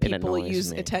annoys you when people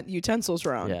use utensils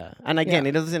wrong. Yeah. And again,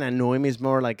 it doesn't annoy me. It's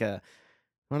more like huh.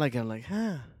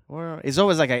 Or it's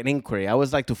always like an inquiry. I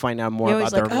always like to find out more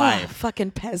about their life.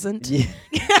 Fucking peasant. Yeah.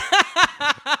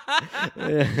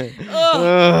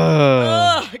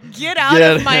 Get out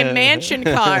of my mansion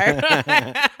car.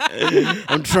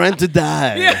 I'm trying to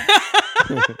die.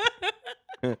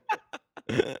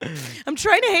 I'm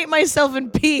trying to hate myself in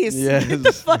peace. Yes. Get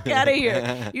the fuck out of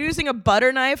here. You're using a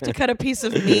butter knife to cut a piece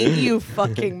of meat, you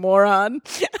fucking moron.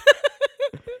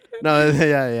 No,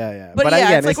 yeah. But, yeah,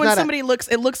 again, it's like when not somebody it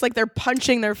looks like they're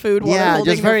punching their food while they're yeah,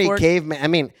 holding just their very fork. caveman. I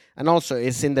mean, and also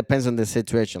it depends on the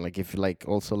situation. Like if like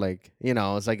also like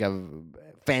it's like a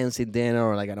fancy dinner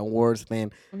or like an awards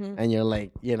thing, and you're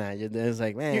like it's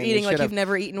like man, You're you eating like should've you've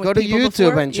never eaten with go to people YouTube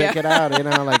before. and check it out.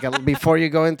 Like before you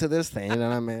go into this thing. You know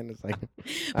what I mean? It's like,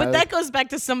 But that goes back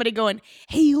to somebody going,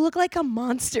 "Hey, you look like a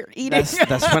monster eating."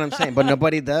 that's what I'm saying. But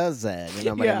nobody does that. But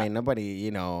Yeah. I mean, nobody.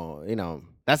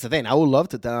 That's the thing. I would love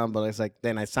to tell them, but it's like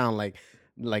then I sound like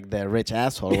the rich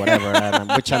asshole, or whatever,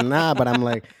 which I'm not. But I'm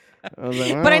like.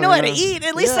 But I know how to eat.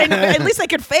 At least I know. At least I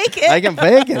could fake it. I can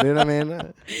fake it. You know what I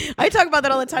mean? I talk about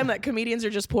that all the time. That comedians are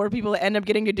just poor people that end up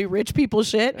getting to do rich people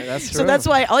shit. That's So true. that's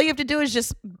why all you have to do is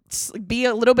just be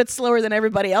a little bit slower than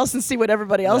everybody else and see what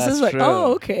everybody else That's is like. true.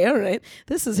 Oh, okay, all right.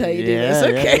 This is how you do Yeah, this.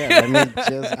 Okay. yeah. I mean,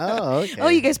 okay. Oh,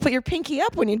 you guys put your pinky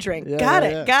up when you drink. Yeah, Got yeah,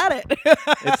 it. yeah. Got it.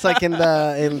 It's like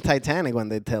in Titanic when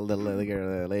they tell the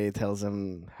lady tells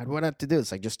them what I have to do.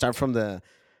 It's like just start from the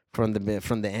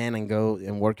end and go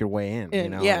and work your way in.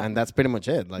 Yeah. And that's pretty much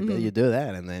it. Like you do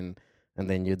that, and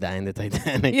then you die in the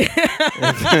Titanic.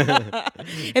 Yeah.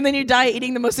 And then you die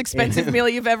eating the most expensive meal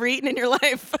you've ever eaten in your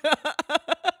life.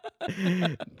 But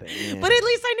at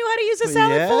least I knew how to use a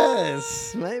salad bowl.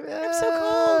 Yes, maybe. I'm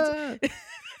so cold.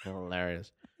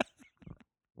 Hilarious.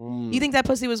 You think that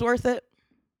pussy was worth it?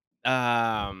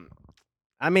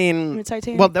 I mean, The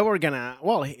Titanic? well, they were gonna.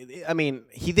 Well,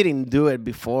 he didn't do it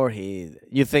before he.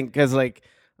 You think because like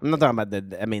I'm not talking about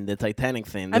the Titanic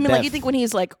thing. I mean, like you think when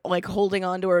he's like holding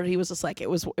on to her, he was just like it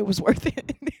was worth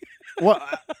it. Well,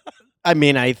 I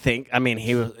think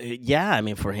he was.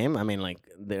 Yeah, for him, like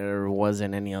there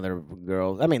wasn't any other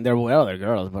girls. There were other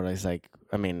girls, but it's like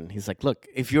he's like, look,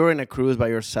 if you're in a cruise by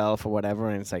yourself or whatever,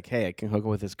 and it's like, hey, I can hook up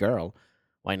with this girl.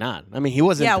 Why not? He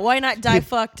wasn't. Yeah, why not die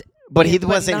fucked? But he but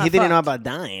wasn't. not He didn't know fucked. about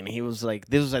dying. He was like,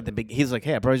 this was at the big. He's like,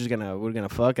 hey, I'm probably we're gonna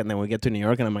fuck, and then we get to New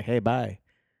York, and I'm like, hey, bye.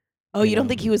 Oh, you don't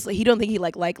think he was? You don't think he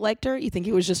liked her? You think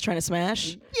he was just trying to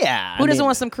smash? Yeah. Who doesn't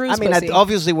want some cruise pussy?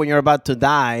 Obviously, when you're about to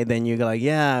die, then you go like,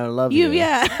 yeah, I love you.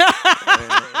 Yeah.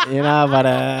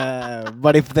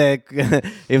 But if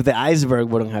the iceberg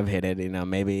wouldn't have hit it,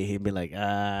 maybe he'd be like,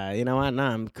 you know what? No,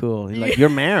 I'm cool. He's like, you're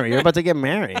married. You're about to get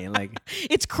married. Like,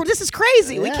 This is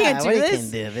crazy. We can't do we this.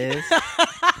 can't do this.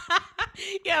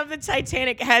 Yeah, if the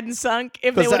Titanic hadn't sunk,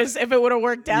 if 'Cause it would have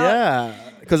worked out. Yeah,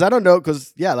 because I don't know.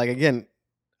 Because like again,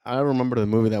 I don't remember the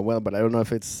movie that well, but I don't know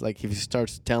if it's like if he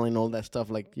starts telling all that stuff,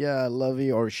 like I love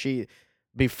you, or she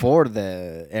before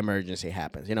the emergency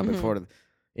happens. Before.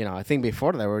 I think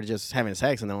before that we were just having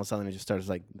sex, and then all of a sudden it just starts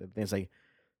like it's like,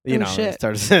 shit. it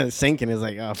starts sinking. It's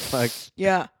like, oh fuck.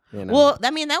 Yeah. Well,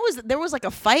 there was like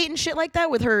a fight and shit like that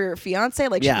with her fiance.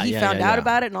 Like he found out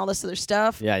about it and all this other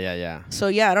stuff. Yeah. So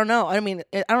yeah, I don't know. I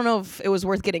don't know if it was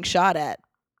worth getting shot at.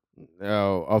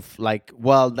 Oh, of like,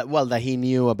 that he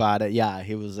knew about it. Yeah,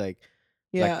 he was like,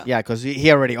 Yeah. because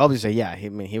he already obviously,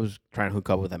 he was trying to hook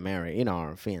up with a Mary,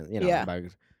 or fiend, Yeah.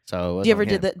 So it Did you ever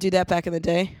wasn't him. do that back in the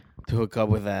day? To hook up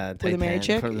with a With a married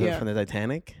chick? from Yeah. the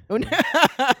Titanic?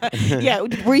 Yeah.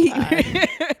 Were you,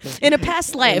 in a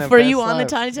past life, a were you past on the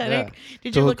life, Titanic?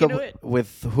 Did To you hook look up into it?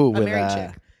 with who? A With married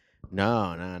chick.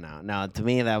 No. To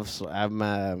me, that was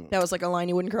That was like a line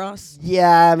you wouldn't cross.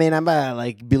 Yeah, I'm a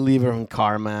like believer in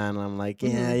karma, and I'm like,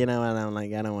 Mhm. and I'm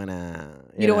like, I don't wanna.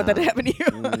 You don't want that to happen to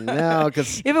you. No,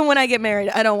 because Even when I get married,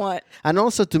 I don't want. and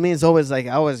also to me, it's always like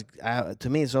to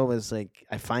me, it's always like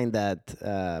I find that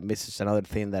this is another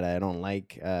thing that I don't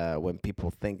like when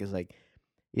people think is like,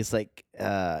 it's like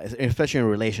especially in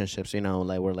relationships,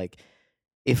 like we're like.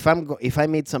 If I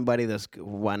meet somebody that's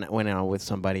went out with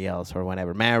somebody else or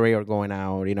whatever, married or going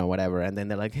out, whatever, and then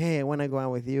they're like, "Hey, I want to go out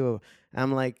with you,"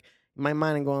 I'm like, in my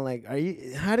mind, I'm going like,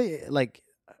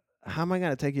 how am I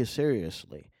gonna take you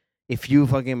seriously if you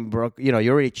fucking broke? You're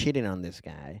already cheating on this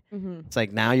guy. Mm-hmm. It's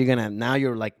like now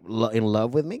you're like in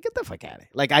love with me. Get the fuck out of here.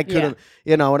 Like I couldn't,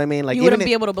 you know what I mean? Like You wouldn't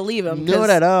be able to believe him. not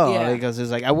at all, Yeah. because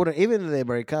it's like I wouldn't even if they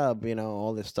break up,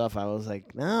 all this stuff. I was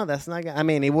like, no, that's not.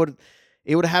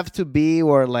 It would have to be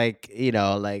where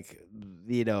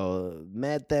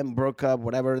met them, broke up,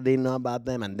 whatever they know about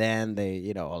them, and then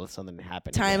they, all of a sudden it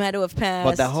happened. Time again. had to have passed.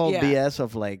 But the whole yeah. BS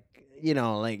of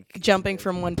Jumping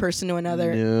from one person to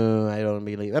another. No, I don't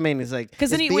believe. It's like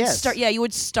Because then it's you would BS. start. Yeah, you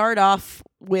would start off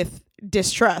with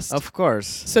distrust. Of course.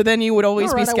 So then you would always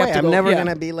No, be right away. skeptical. I'm never yeah.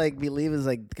 gonna be like believe it's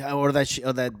like or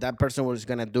that person was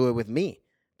gonna do it with me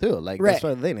too. Like Right. that's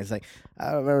what the thing. It's like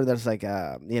I remember there's like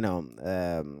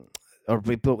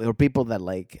or people that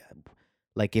like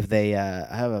if they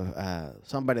I have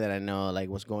somebody that I know like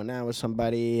was going out with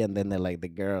somebody, and then they like the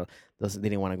girl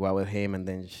didn't want to go out with him, and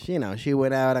then she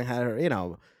went out and had her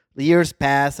years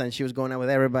passed, and she was going out with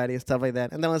everybody and stuff like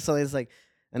that. And then so it's like,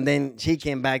 and then she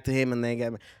came back to him, and they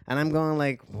got, and I'm going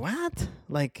like, what?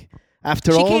 Like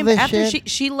after all this after shit,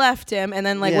 she left him and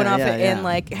then like Yeah, went off yeah, and yeah.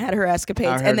 like had her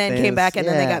escapades Her and then came things. back and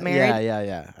then they Yeah, got married.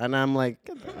 Yeah. And I'm like,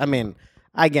 I mean,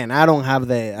 again, I don't have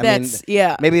the. I That's mean,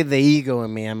 yeah. maybe the ego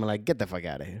in me. I'm like, get the fuck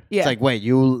out of here. Yeah. It's like, wait,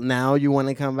 you want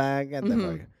to come back? Get the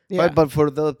fuck. Yeah. But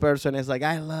for the person, it's like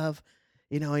I love.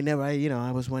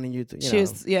 I was wanting you to. She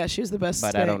was the best.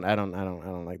 But thing. I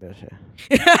don't like that shit.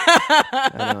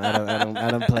 I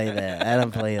don't play that. I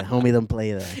don't play that. Homie, don't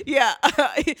play that. Yeah,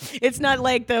 it's not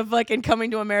like the fucking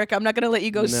Coming to America. I'm not gonna let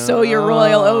you go sow your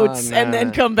royal oats and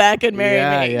then come back and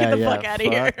marry me. Get the fuck out of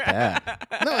here. That.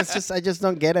 No, it's just I just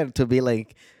don't get it to be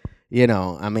like,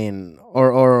 I mean,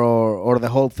 or the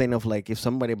whole thing of like if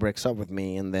somebody breaks up with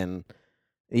me and then,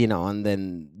 and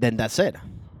then that's it.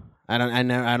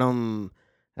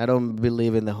 I don't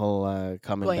believe in the whole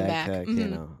coming Going back. back.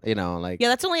 Like Yeah,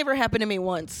 that's only ever happened to me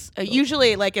once.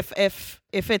 Usually, like if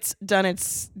it's done,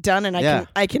 and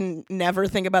I can never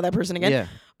think about that person again. Yeah.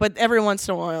 But every once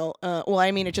in a while,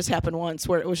 it just happened once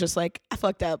where it was just like, I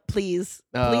fucked up. Please,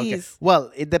 Okay. please.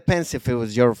 Well, it depends if it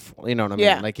was your, you know what I mean?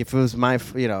 Yeah. Like if it was my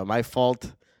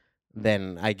fault,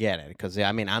 then I get it. Because,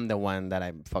 I'm the one that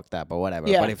I fucked up or whatever.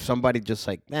 Yeah. But if somebody just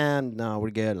like, man, no, we're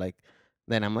good. Like,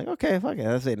 then I'm like, okay, fuck it.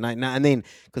 That's it. I mean,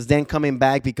 because then coming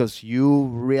back because you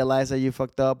realize that you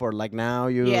fucked up or like now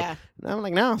you. Yeah. I'm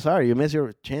like, no, sorry. You missed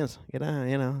your chance. Get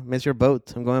out, miss your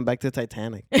boat. I'm going back to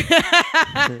Titanic.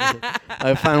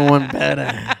 I found one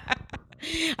better.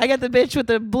 I got the bitch with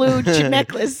the blue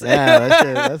necklace. Yeah,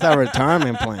 that's our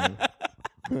retirement plan.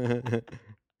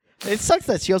 It sucks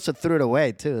that she also threw it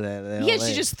away too. Yeah,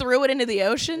 she just threw it into the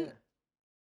ocean.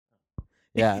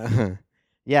 Yeah,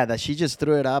 yeah. That she just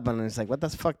threw it up, and it's like, what?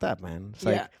 That's fucked up, man. It's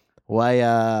Yeah. like,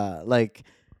 why?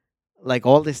 Like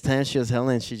all this time she was held,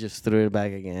 and she just threw it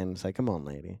back again. It's like, come on,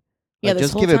 lady. Yeah, Like, this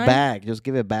just whole give it time? back. Just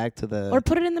give it back to the. Or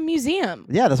put it in the museum.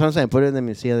 Yeah, that's what I'm saying. Put it in the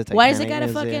museum. The Why does it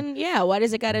Titanic gotta Museum. fucking why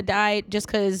does it gotta die just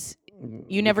because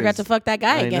you never got to Because fuck that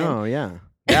guy I again? know, yeah,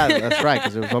 that's right.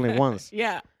 Because it was only once.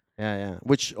 Yeah. Yeah.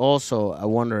 Which also, I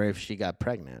wonder if she got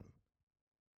pregnant.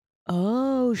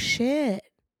 Oh shit.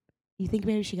 You think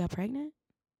maybe she got pregnant?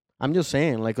 I'm just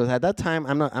saying, like, 'cause at that time,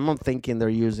 I'm not thinking they're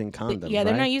using condoms. Yeah,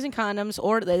 they're right? not using condoms,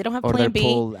 or they don't have Or they're Plan B.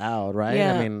 pulled out, right?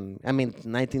 Yeah. I mean,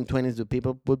 1920s. Do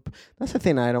people put? That's the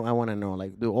thing I want to know.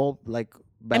 Like, do all like?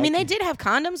 I mean, they back- did have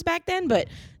condoms back then, but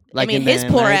Like I mean, in his the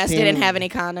poor ass 19 didn't have any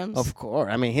condoms. Of course.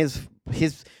 I mean, his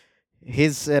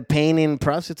painting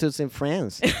prostitutes in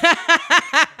France,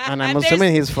 and I'm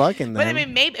assuming he's fucking them. But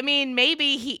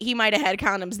maybe he might have had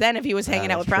condoms then if he was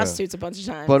hanging out with that's true. prostitutes a bunch of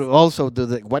times. But also,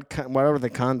 what are the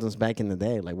condoms back in the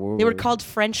day? Like, they were called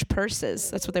French purses.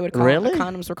 That's what they would call Really? them. The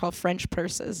condoms were called French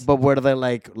purses. But were they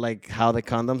like how the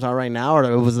condoms are right now, or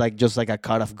it was like just like a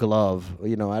cut off glove? I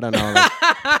don't know. Like,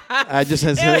 I just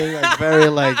like very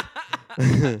like.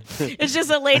 It's just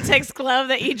a latex glove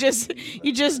that you just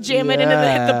jam it into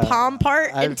the palm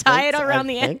part and tie it around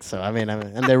the I end. think so. I mean,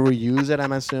 and they reuse it.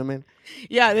 I'm assuming.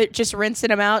 Yeah, they're just rinsing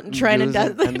them out and trying to Use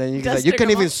dust. it, and then you dusting can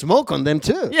them even off. smoke on them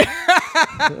too.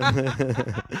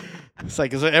 It's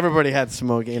like 'cause everybody had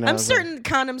smoke. I'm certain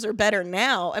condoms are better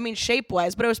now. I mean, shape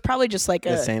wise, but it was probably just like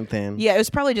the same thing. Yeah, it was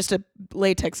probably just a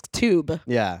latex tube.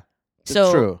 Yeah.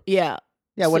 So true. yeah.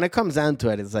 Yeah, So- when it comes down to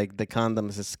it, it's like the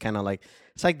condoms is kind of like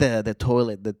it's like the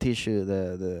toilet, the tissue,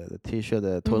 the tissue,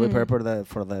 the toilet Mhm. paper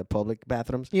for the public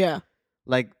bathrooms. Yeah.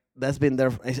 Like that's been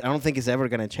there. I don't think it's ever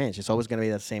gonna change. It's always gonna be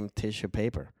the same tissue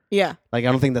paper. Yeah. Like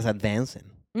I don't think that's advancing.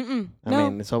 Mm-mm. I No.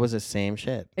 mean, it's always the same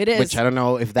shit. It is. Which I don't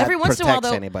know if that Every once in a while,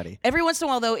 protects though, anybody. Every once in a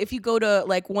while, though, if you go to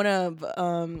like one of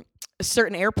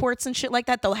certain airports and shit like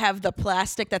that, they'll have the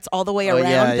plastic that's all the way Oh, around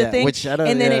yeah, the yeah. thing, Which I don't-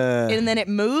 and then yeah. it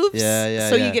moves. Yeah,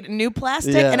 So yeah. you get new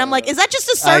plastic, Yeah. and I'm like, is that just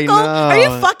a I circle? Are you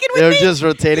know. fucking with They're me? just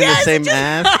rotating Yeah, the is same it just-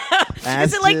 ass.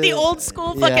 Is it like the to- old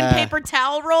school fucking Yeah. paper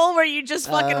towel roll where you just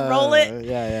fucking roll it?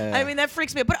 Yeah. I mean, that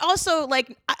freaks me out. But also,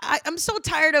 like, I'm so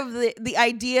tired of the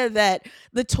idea that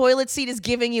the toilet seat is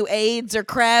giving you AIDS or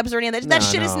crabs or any of that. That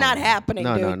shit is not happening,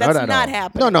 no, dude. No, that's not not at all.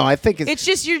 happening. No, I think It's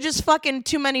just you're just fucking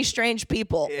too many strange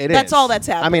people. It That's is. all that's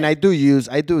happening. I mean, I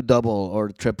do double or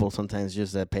triple sometimes,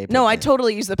 just that paper. No, I thing.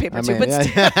 totally use the paper I too. mean, But yeah.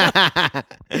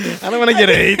 still, I don't want to get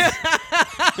AIDS.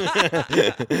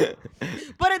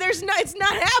 but it's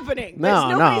not happening. No,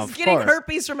 no, nobody's of getting course.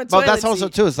 herpes from a But toilet that's also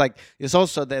seat. too. It's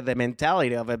also the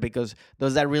mentality of it, because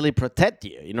does that really protect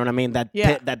you? You know what I mean? That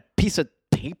Yeah. that piece of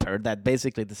paper that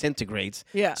basically disintegrates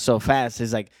Yeah. so fast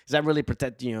is like, does that really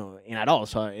protect you at all?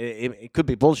 So it could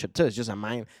be bullshit too. It's just a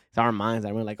mind. It's our minds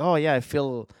that we're like, oh yeah, I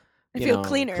feel I feel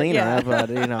cleaner. Yeah. But at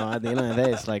the end of the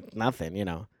day, it's like nothing.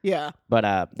 Yeah.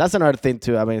 But that's another thing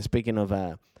too. I mean, speaking of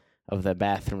the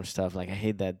bathroom stuff, like I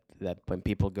hate that when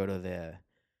people go to the,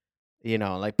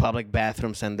 like public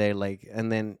bathrooms and they like, and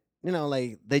then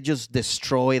like they just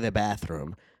destroy the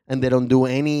bathroom and they don't do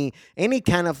any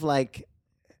kind of like,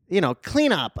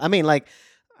 clean up. I mean, like,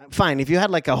 fine if you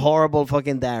had like a horrible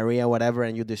fucking diarrhea, or whatever,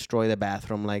 and you destroy the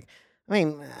bathroom, like. I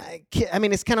mean,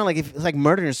 it's kind of like if it's like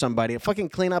murdering somebody. Fucking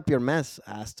clean up your mess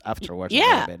afterwards. Yeah.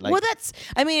 A little bit. Like, Well, that's.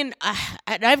 I mean,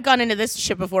 I've gone into this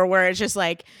shit before where it's just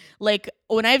like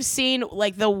when I've seen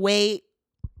like the way.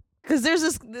 Because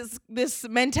there's this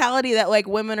mentality that like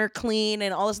women are clean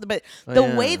and all this, but the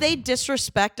way they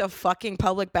disrespect a fucking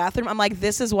public bathroom, I'm like,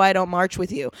 this is why I don't march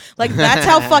with you. Like that's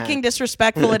how fucking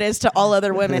disrespectful it is to all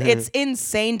other women. It's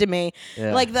insane to me.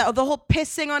 Yeah. Like the whole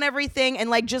pissing on everything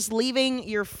and like just leaving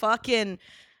your fucking.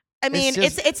 I mean,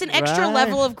 it's an extra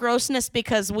level of grossness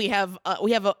because we have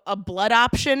a blood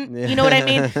option. You know what I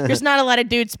mean? There's not a lot of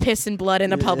dudes pissing blood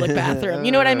in a public bathroom.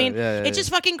 You know what I mean? It's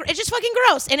just fucking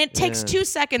gross, and it takes 2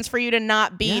 seconds for you to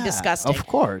not be disgusting. Of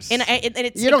course. And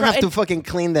it's you don't have to fucking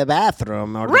clean the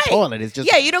bathroom or the toilet. It's just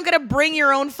you don't gotta bring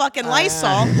your own fucking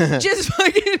Lysol. Just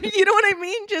fucking, you know what I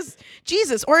mean? Just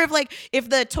Jesus. Or if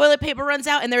the toilet paper runs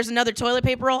out and there's another toilet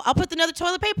paper roll, I'll put another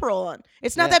toilet paper roll on.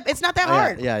 It's not that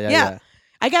hard. Yeah.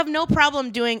 I have no problem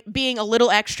being a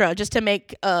little extra just to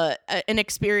make an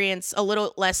experience a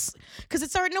little less, because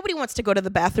it's already, nobody wants to go to the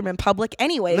bathroom in public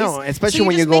anyways. No, especially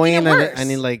when you go in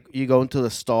and like you go into the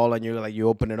stall and you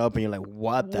open it up and you're like,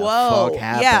 what the fuck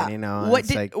happened?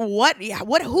 Yeah.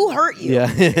 Who hurt you? Yeah.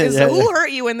 Who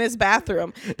hurt you in this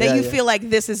bathroom that you feel like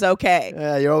this is okay?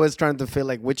 Yeah, you're always trying to feel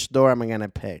like, which door am I gonna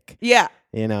pick? Yeah.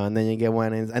 And then you get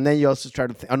one in, and then you also try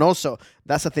to and also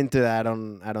that's the thing too that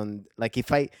I don't like.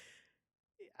 If I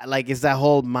like, it's that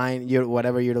whole mind,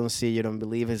 whatever you don't see, you don't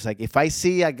believe. It's like if I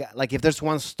see like if there's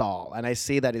one stall and I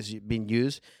see that it's being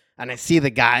used and I see the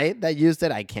guy that used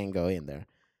it, I can't go in there.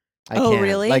 I can't.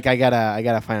 Really? Like I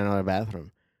gotta find another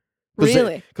bathroom.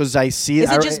 Really? Because I see.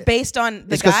 Is it just based on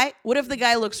the guy? What if the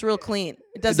guy looks real clean?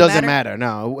 It doesn't matter.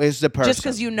 No, it's the person. Just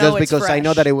because just it's because fresh. I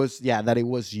know that it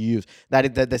was used.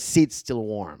 That the seat's still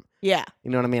warm. Yeah.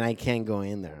 You know what I mean? I can't go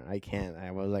in there. I can't.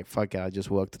 I was like, fuck it. I'll just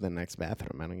walk to the next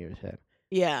bathroom. I don't give a shit.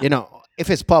 Yeah. If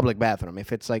it's public bathroom,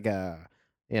 if it's like a,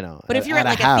 But if you're at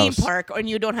like a theme park and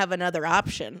you don't have another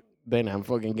option, then I'm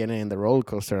fucking getting in the roller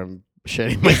coaster and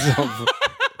shitting myself.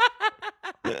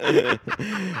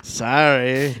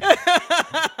 Sorry.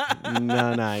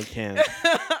 No, I can't.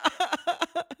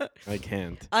 I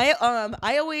can't.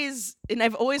 I always, and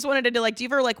I've always wanted to do, like, do you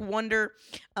ever like wonder,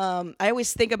 I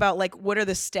always think about like what are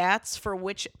the stats for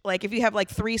which, like if you have like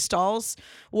 3 stalls,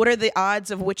 what are the odds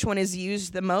of which one is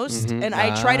used the most? Mm-hmm. And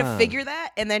I try to figure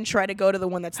that and then try to go to the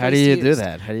one that's How least do you used. do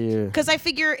that? How do you? Because I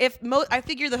figure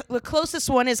the closest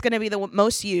one is going to be the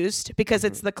most used because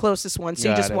it's the closest one. So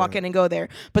you just walk in and go there.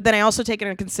 But then I also take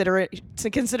into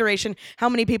consideration how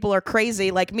many people are crazy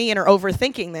like me and are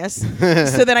overthinking this.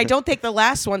 So then I don't take the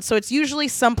last one. So it's usually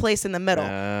someplace in the middle,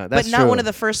 but not one of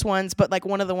the first ones, but like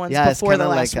one of the ones before the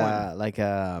last one. Like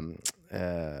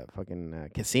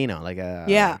fucking casino, like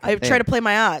a I try to play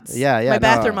my odds. My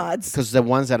bathroom odds. Because the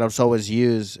ones that are always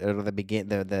used are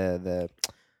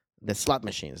the slot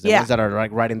machines, the ones that are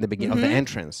like right in the beginning of the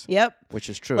entrance. Yep, which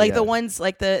is true. Like the ones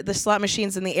like the slot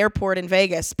machines in the airport in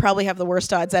Vegas probably have the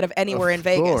worst odds out of anywhere in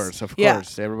Vegas. Of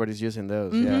course, everybody's using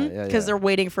those. Because they're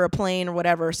waiting for a plane or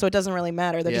whatever, so it doesn't really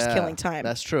matter. They're just killing time.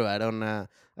 That's true. I don't.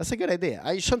 That's a good idea.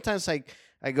 I sometimes I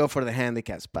go for the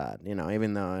handicap spot,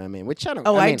 even though which I don't.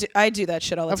 I do that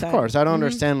shit all the time. Of course, I don't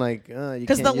understand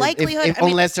because the likelihood,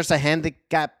 unless there's a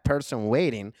handicapped person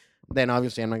waiting, then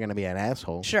obviously I'm not gonna be an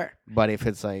asshole. Sure. But if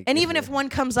it's like, and even if one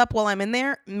comes up while I'm in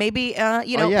there, maybe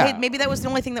hey, maybe that was the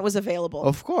only thing that was available.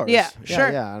 Of course. Yeah.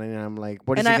 Sure. Yeah. I mean, I'm like,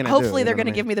 what is he and gonna do? hopefully they're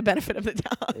gonna give me the benefit of the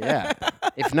doubt. Yeah.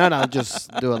 If not, I'll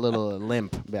just do a little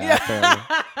limp.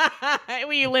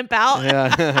 Will you limp out?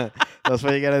 Yeah. That's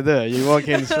what you gotta do. You walk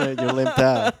in straight, you limp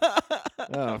out.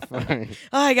 Oh, fine.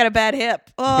 Oh, I got a bad hip.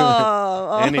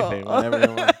 Anything, whatever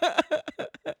you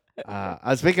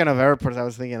want. Speaking of airports, I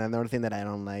was thinking another thing that I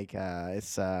don't like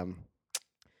is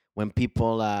when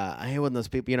people I hate when those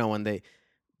people, when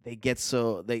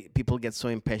people get so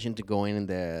impatient to go in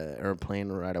the airplane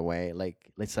right away. Like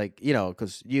it's like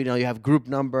because you have group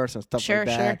numbers and stuff like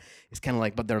that. Sure. It's kind of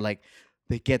like, but they're like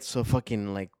they get so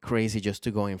fucking like crazy just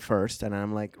to go in first, and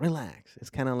I'm like, relax. It's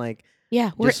kind of like.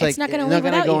 Yeah, it's not going to leave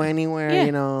without go you. anywhere,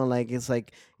 like it's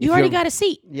like you already got a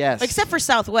seat. Yes, except for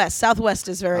Southwest. Southwest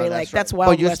is very that's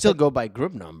wild. But you West still go by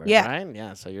group number, right?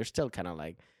 Yeah, so you're still kind of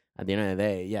like at the end of the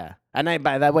day, yeah. And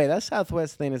by that way, that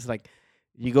Southwest thing is like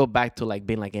you go back to like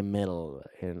being like in middle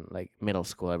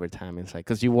school every time. It's like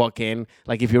because you walk in,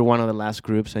 like if you're one of the last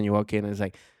groups and you walk in, it's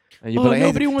like and you be like,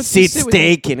 nobody hey, wants to seat's sit with me.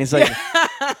 taken. It's like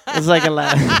it's like a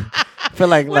lot. I feel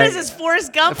like What is this,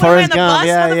 Forrest Gump? Forrest Put him in the Gump, bus,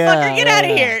 yeah, motherfucker. yeah, Get out of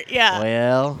yeah. here. Yeah.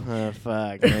 Well,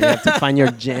 fuck. Man, you have to find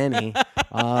your Jenny.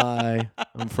 Hi,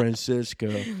 I'm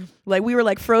Francisco. Like we were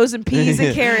like frozen peas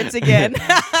and carrots again.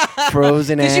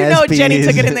 Frozen ass Because you know Jenny peas.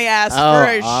 took it in the ass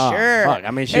for sure. Fuck.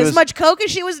 I mean, she as was much coke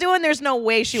as she was doing, there's no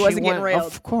way she wasn't getting went-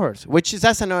 railed. Of course.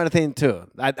 That's another thing too.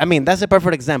 I mean, that's a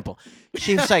perfect example.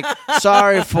 She was like,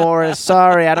 "Sorry, Forrest.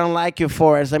 Sorry, I don't like you,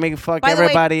 Forrest. Let me fuck By the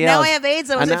everybody way, else." now I have AIDS.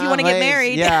 That was And if you now want to get I-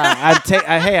 married.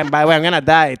 Yeah, hey, and by the way, I'm gonna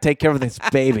die. Take care of this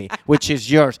baby, which is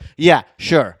yours. Yeah,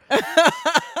 sure.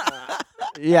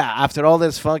 Yeah, after all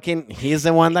this fucking, he's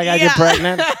the one that got you Yeah.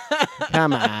 pregnant.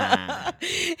 Come on.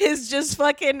 His just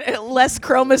fucking less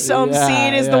chromosome Yeah,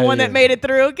 seed is the yeah, one yeah. that made it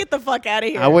through. Get the fuck out of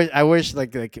here. I wish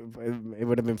like it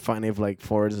would have been funny if like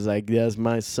Forrest is like, "That's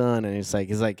my son," and he's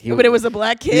like he. But it was a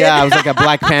black kid. Yeah, I was like a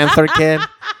Black Panther kid.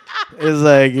 It's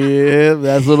like, yeah,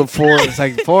 that's little Forrest. It's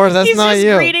like, Forrest, that's He's not just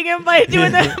you. greeting him by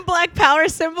doing the black power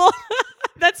symbol.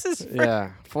 That's his first.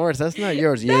 Yeah, Forrest, that's not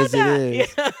yours. Yes, it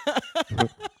is. Yeah.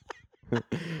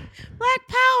 Black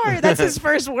power. That's his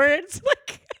first words.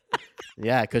 Like,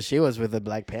 Yeah, because she was with the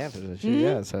Black Panthers. And Mm-hmm.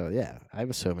 Yeah, so yeah, I'm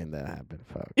assuming that happened.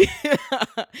 Fuck.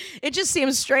 it just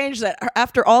seems strange that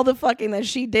after all the fucking that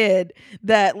she did,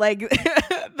 that like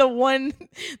the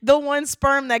one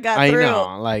sperm that got I through.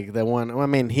 know, like the one. I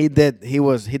mean, he did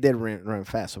run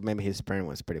fast, so maybe his sperm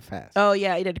was pretty fast. Oh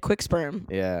yeah, he did quick sperm,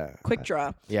 Yeah, quick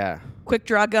draw, yeah. quick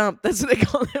draw Gump. That's what they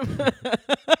call him.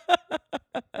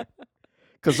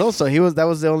 Because also that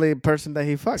was the only person that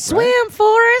he fucked. Swim,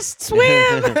 Forrest,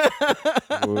 swim.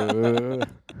 Right?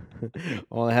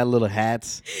 All they had little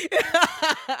hats.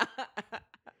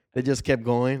 They just kept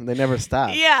going. They never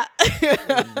stopped. Yeah.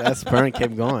 That sperm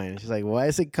kept going. She's like, "Why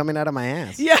is it coming out of my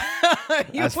ass?" Yeah.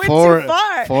 You That's went too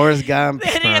far. Forrest Gump They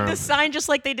had sperm. the sign just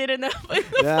like they did in the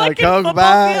Yeah, fucking come football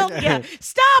back. field. Yeah.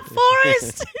 Stop,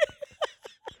 Forrest.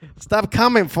 Stop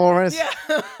coming, Forrest.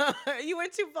 Yeah. You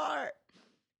went too far.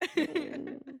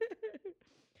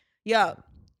 Yeah.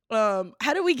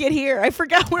 How did we get here? I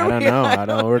forgot where I we don't know. are. I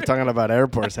don't know. We're talking about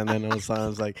airports, and then all of a sudden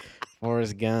it's like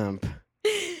Forrest Gump.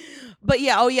 But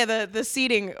yeah, oh yeah, the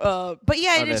seating. But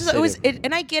yeah, Oh, it's the just, it was, seating.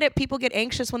 and I get it. People get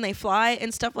anxious when they fly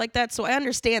and stuff like that, so I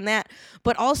understand that.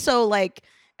 But also, like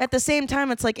at the same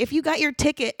time, it's like if you got your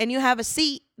ticket and you have a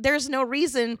seat, there's no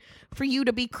reason for you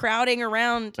to be crowding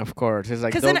around. Of course, it's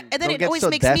like Because don't, then don't it get always so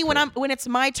makes me desperate. when it's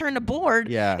my turn to board.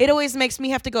 Yeah. It always makes me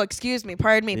have to go. Excuse me,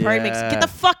 pardon me. Yeah. Get the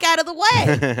fuck out of the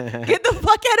way. Get the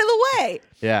fuck out of the way.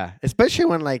 Yeah, especially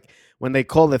when they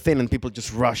call the thing and people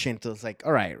just rush into. It's like,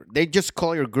 all right, they just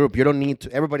call your group. You don't need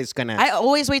to. Everybody's gonna. I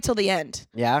always wait till the end.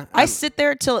 Yeah. I sit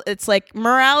there till it's like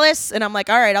Morales, and I'm like,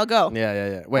 all right, I'll go.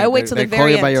 Yeah. Wait, I wait till they the call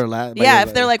very you end. by your last. Yeah,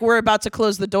 if they're like, we're about to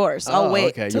close the doors, I'll Oh, wait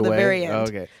okay, till you the wait. very end.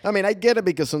 Okay. I mean, I get it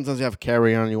because sometimes you have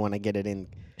carry on, you want to get it in,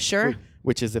 Sure.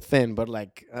 which is the thing. But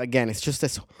like again, it's just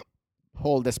this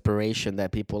whole desperation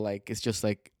that people like.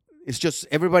 It's just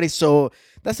everybody's so.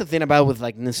 That's the thing about with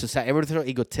like in society. Everybody's so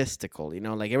egotistical, you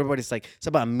know. Like everybody's like it's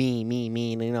about me.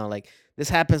 You know, like this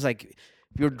happens like.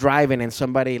 If you're driving and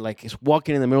somebody like is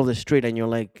walking in the middle of the street and you're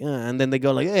like, and then they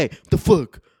go like, "Hey, the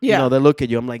fuck," Yeah. you know, they look at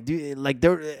you. I'm like, like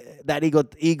they're that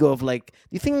ego of like, do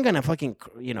you think I'm gonna fucking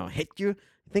hit you?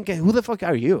 Think who the fuck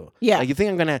are you? Yeah. Like you think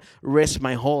I'm gonna risk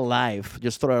my whole life,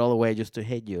 just throw it all away just to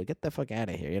hit you? Get the fuck out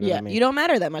of here. You know Yeah, what I mean? you don't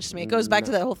matter that much to me. It goes back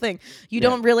to No. that whole thing. You Yeah.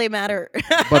 don't really matter.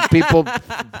 But people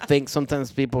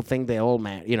sometimes people think they all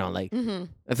matter. You know, like Mm-hmm.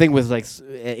 I think with like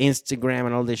Instagram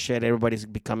and all this shit, everybody's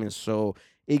becoming so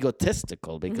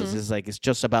egotistical because Mm-hmm. it's like it's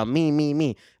just about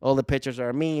me. All the pictures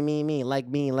are me, like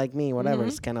me, whatever. Mhm.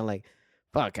 It's kind of like,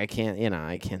 fuck, I can't do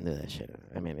that shit.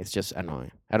 I mean, it's just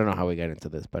annoying. I don't know how we got into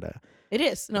this, but It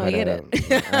is. No, I but, get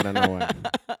it. I don't know why.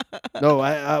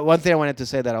 No, one thing I wanted to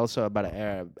say that also about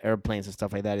airplanes and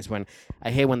stuff like that is when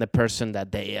I hate when the person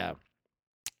that they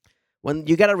when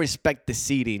you gotta respect the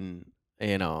seating,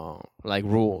 like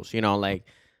rules,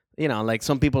 like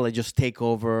some people that just take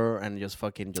over and just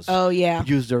fucking just Oh yeah.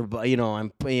 use their,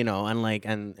 and like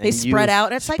and They spread use- out.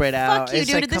 And it's like, spread out. fuck you,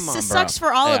 It's dude. like, This come on, this bro. sucks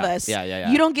for all of Yeah, us.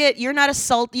 yeah. You're not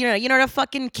you're not a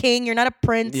fucking king. You're not a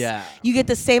prince. Yeah. You get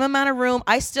the same amount of room.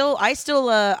 I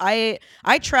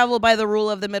travel by the rule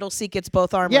of the middle seat gets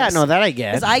both armrests. Yeah, no, that I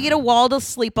get. Because I get a wall to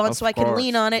sleep on, Of so I can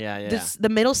lean course. on it. Yeah. The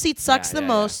middle seat sucks Yeah, the yeah.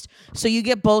 most, so you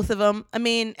get both of them. I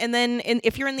mean, and then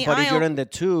if you're in the But aisle, if you're in the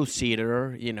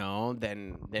two-seater,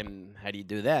 then then how do you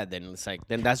do that? Then it's like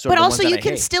then that's. But the also, ones that you I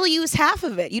can hate. still use half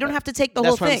of it. You don't have to take the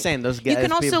That's whole what thing. I'm saying. Those You guys.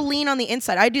 can also people- lean on the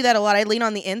inside. I do that a lot. I lean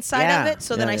on the inside of Yeah, it,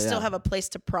 so then yeah, I still yeah. have a place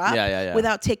to prop Yeah.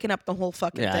 without taking up the whole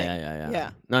fucking Yeah, thing.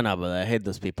 yeah. No, but I hate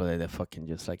those people that they fucking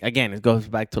just like. Again, it goes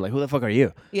back to like, who the fuck are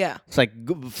you? Yeah. It's like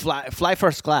fly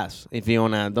first class if you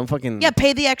wanna. Don't fucking. Yeah,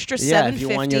 pay the extra Yeah, if you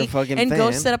want your $7.50 fucking and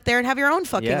go thing. sit up there and have your own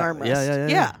fucking armrest.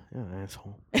 Yeah,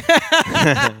 asshole.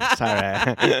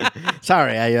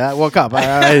 Sorry, I woke up.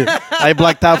 I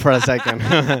blacked out for a second.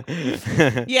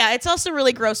 Yeah, it's also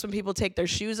really gross when people take their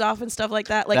shoes off and stuff like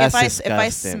that. Like That's if I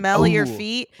disgusting. smell your Ooh.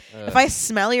 feet, if I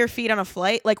smell your feet on a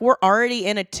flight, like we're already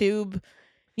in a tube.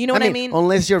 You know what I mean?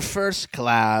 Unless you're first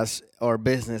class or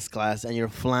business class and you're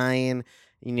flying,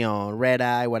 red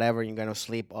eye, whatever, you're gonna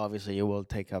sleep. Obviously, you will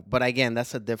take up. But again,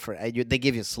 that's a different. They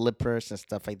give you slippers and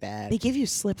stuff like that. They give you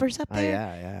slippers up Oh there?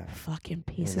 yeah. Fucking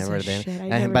I pieces never of did. shit.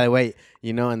 And by the way,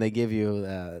 and they give you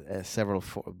several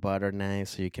butter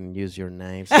knives, so you can use your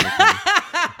knives.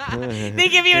 So They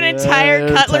give you an entire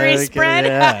cutlery spread.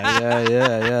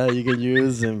 Yeah. You can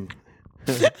use them.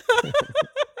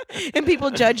 And people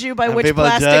judge you by And which people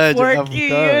plastic judge, fork of you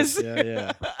course. use.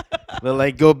 Yeah. They're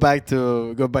like, go back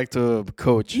to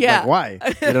coach. Yeah. Like, why?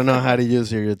 You don't know how to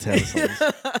use your utensils.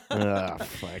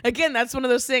 Fuck. Again, that's one of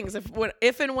those things.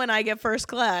 If and when I get first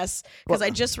class, because I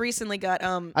just recently got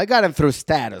I got him through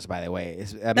status, by the way.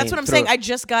 That's what I'm saying. I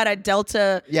just got a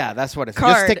Delta. Yeah, that's what it's.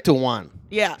 Card. Just stick to one.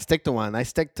 Yeah, Stick to one. I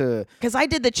stick to. because I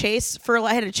did the Chase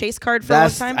I had a Chase card for a long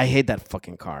time. I hate that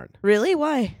fucking card. Really?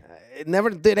 Why? It never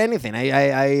did anything.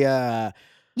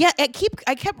 Yeah,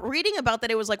 I kept reading about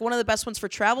that. It was like one of the best ones for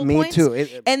travel Me points. too.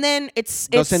 It And then it's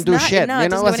doesn't do not, shit. No, it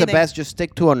doesn't do what's the anything. best? Just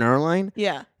stick to an airline.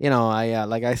 Yeah.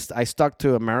 I stuck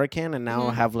to American, and now Mm-hmm.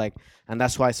 I have and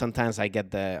that's why sometimes I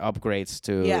get the upgrades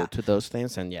to those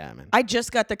things. And yeah, man. I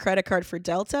just got the credit card for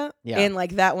Delta, Yeah. and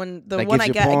like that one, the That one gives I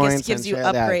you got, I guess points gives and you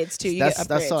shit. Yeah. upgrades too. You get upgrades.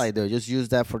 That's all I do. Just use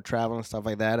that for travel and stuff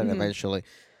like that, and Mhm. eventually,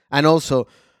 and also.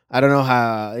 I don't know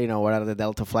how what are the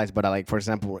Delta flights, but for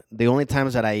example, the only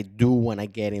times that I do when I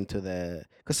get into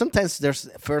because sometimes there's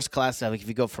first class. Like if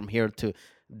you go from here to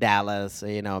Dallas,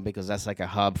 because that's like a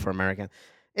hub for American.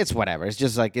 It's whatever. It's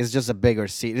just a bigger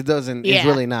seat. It doesn't. Yeah. It's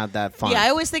really not that fun. Yeah, I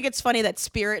always think it's funny that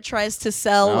Spirit tries to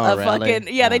sell Oh, a really? fucking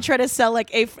they Yeah. try to sell like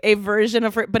a version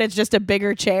of it, but it's just a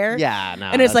bigger chair. Yeah, no.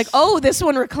 And it's like, that's- oh, this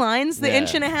one reclines the Yeah.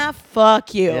 inch and a half.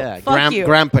 Fuck you. yeah, Fuck you.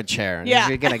 grandpa chair. Yeah.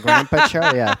 If you get a grandpa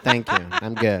chair, yeah, thank you.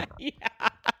 I'm good. Yeah.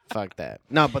 Fuck that.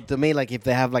 No, but to me, like if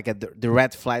they have like a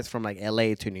direct flights from like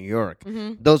LA to New York,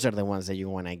 Mhm. those are the ones that you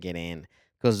want to get in.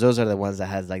 Because those are the ones that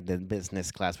has like the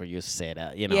business class where you sit,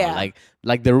 Yeah.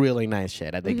 like the really nice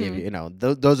shit that they give Mhm.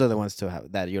 you. Those are the ones to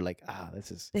have that you're like,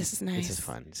 This is nice. this is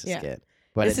fun, this Yeah. is good.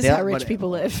 But This is how rich people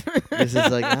live. This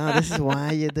is like, this is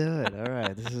why you do it. All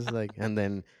right, this is like, and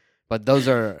then, but those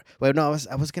are. Well, no,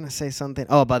 I was gonna say something.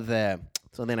 Oh, about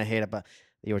something I hate about.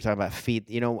 You were talking about feet.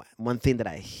 One thing that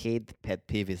I hate, pet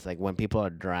peeve, is like when people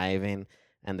are driving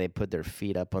and they put their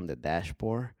feet up on the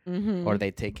dashboard, Mhm. or they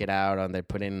take it out and they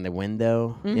put it in the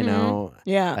window. Mhm.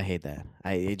 Yeah. I hate that.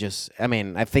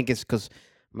 I think it's because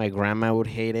my grandma would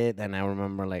hate it, and I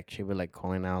remember like she would like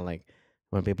calling out like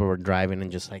when people were driving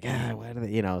and just like why do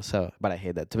they so. But I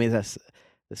hate that. To me, that's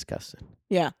disgusting.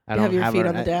 Yeah. I You don't have your feet a-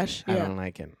 on the dash. I Yeah. don't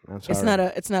like it. I'm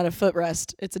sorry. It's not a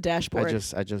footrest. It's a dashboard.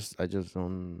 I just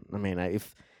don't. I mean,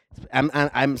 if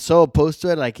I'm so opposed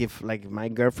to it. Like if like my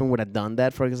girlfriend would have done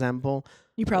that, for example,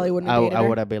 you probably wouldn't I have dated her.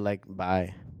 would have been like,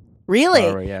 bye. Really?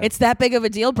 Sorry, yeah. It's that big of a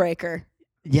deal breaker.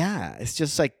 Yeah, it's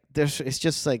just like It's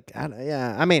just like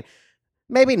yeah. I mean,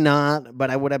 maybe not, but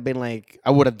I would have been like,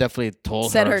 I would have definitely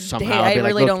told Said her her, somehow. hey, I'd I be like,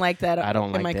 really "Look, don't like that I don't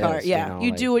in like my car. this," Yeah.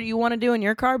 You do what you want to do in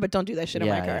your car, but don't do that shit in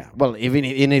my car. Yeah. Well, even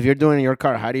if you're doing it in your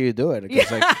car, how do you do it?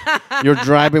 Because like you're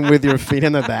driving with your feet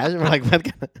in the dash. Like what?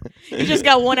 You just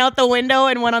got one out the window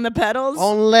and one on the pedals.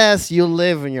 Unless you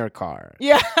live in your car.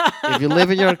 Yeah. If you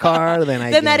live in your car, then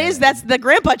that's the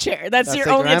grandpa chair. That's your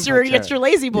the only it's your grandpa it's your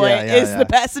lazy boy Yeah, is yeah. the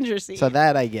passenger seat. So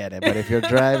that I get it, but if you're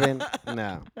driving,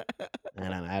 no,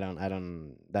 I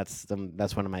don't.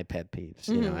 That's one of my pet peeves.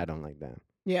 Mhm. I don't like that.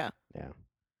 Yeah. Yeah.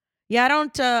 Yeah,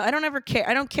 I don't ever care.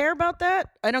 I don't care about that.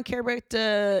 I don't care about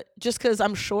just because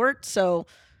I'm short. So,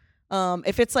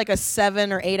 if it's like a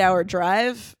 7 or 8 hour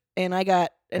drive and I'm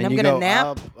you gonna go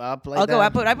nap, up like I'll go that?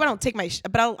 up. But I don't take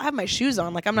but I'll have my shoes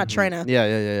on. Like I'm not trying to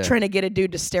Yeah. trying to get a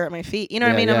dude to stare at my feet. You know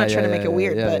what I mean? I'm not trying to make it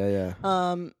weird,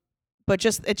 but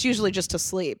just it's usually just to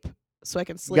sleep, so I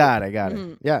can sleep. Got it.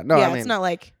 Mhm. Yeah. No, yeah, I mean, it's not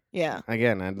like Yeah.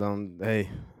 Again, I don't. Hey,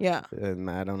 Yeah.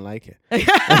 I don't like it. No,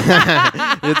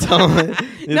 You told me.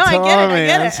 You I told get it. me. I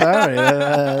get I'm it. sorry.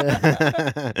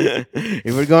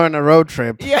 If we're going on a road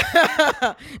trip, Yeah.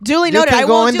 Duly you noted. can I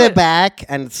go won't in do the it. back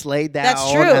and lay down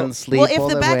That's true. and sleep Well, if all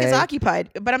the back is way. occupied,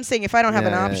 but I'm saying if I don't have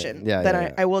an Yeah, option, yeah, then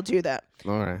yeah. I will do that.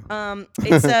 All right.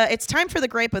 It's time for the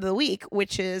gripe of the week,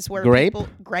 which is where Grape? people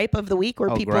gripe of the week,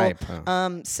 where Oh, people gripe, huh.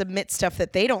 submit stuff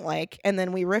that they don't like, and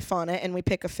then we riff on it and we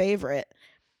pick a favorite.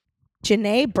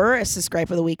 Janae Burris's gripe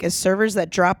of the week is servers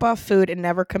that drop off food and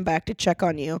never come back to check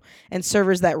on you, and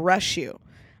servers that rush you.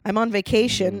 I'm on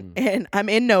vacation and I'm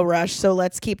in no rush, so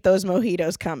let's keep those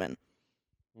mojitos coming.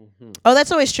 Oh,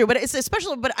 that's always true, but it's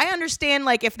especially. But I understand,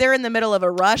 like, if they're in the middle of a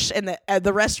rush and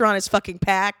the restaurant is fucking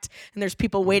packed and there's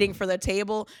people waiting for the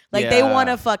table, like they Yeah. want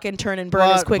to fucking turn and burn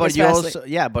as quick as you fast. also,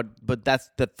 yeah, but that's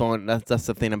the thing. That's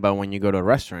the thing about when you go to a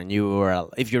restaurant.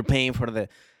 If you're paying for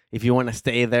if you want to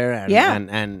stay there and, Yeah.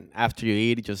 and after you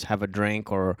eat, just have a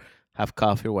drink or have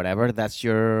coffee or whatever. That's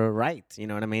your right. You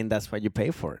know what I mean? That's what you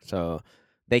pay for. So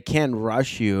they can't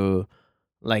rush you.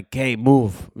 Like, hey,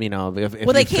 move. You know, if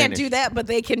Well, they you can't finish. do that, but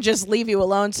they can just leave you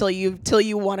alone till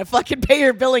you want to fucking pay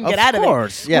your bill and get out Of of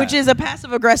course, it. yeah. Which is a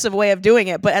passive aggressive way of doing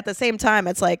it, but at the same time,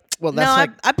 it's like, Well, no,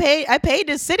 that's I paid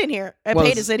to sit in here. I Well,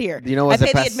 paid to sit here. You know I what's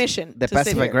paid the admission. The to sit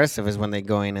passive here. aggressive is when they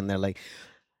go in and they're like,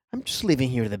 I'm just leaving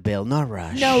here the bill, no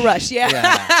rush. No rush. Yeah.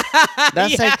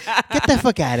 That's Yeah. like, get the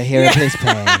fuck out of here and please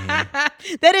pay.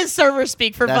 That is server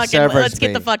speak for That's fucking. server Let's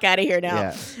get the speak. fuck out of here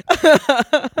now.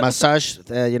 Yeah. Massage,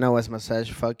 you know what's massage?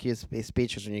 Fuck you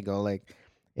speeches when you go like,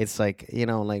 it's like, you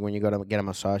know, like when you go to get a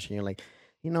massage and you're like,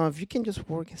 you know, if you can just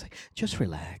work, it's like, just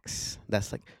relax.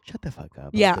 That's like, shut the fuck up.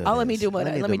 Yeah, do let me this. do what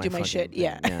let me do my fucking shit. thing.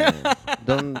 Yeah.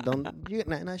 Don't, you,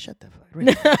 no, shut the fuck.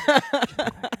 Relax. Shut the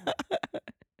fuck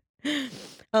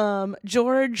up.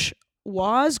 George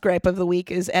Waugh's gripe of the week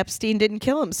is Epstein didn't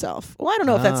kill himself. Well, I don't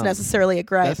know if that's Ah. necessarily a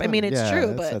gripe. That's I not- mean, it's yeah, true,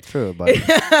 that's but not true,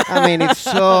 but I mean, it's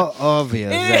so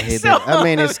obvious It that is he so did. I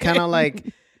mean, it's kind of like,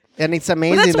 and it's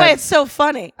amazing. well, that's why that- it's so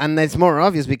funny. and it's more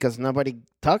obvious because nobody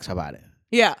talks about it.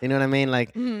 Yeah. You know what I mean?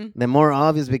 Like Mhm. the more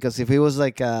obvious because if it was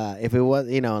like, if it was,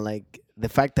 you know, like the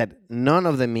fact that none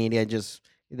of the media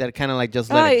they're kind of like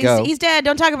just let it go. He's dead.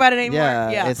 Don't talk about it anymore.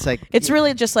 yeah, it's like It's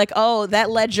really just like, oh, that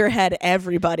ledger had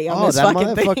everybody on this that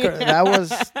fucking thing. motherfucker. That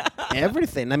was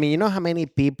everything. I mean, you know how many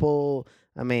people,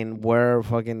 I mean, were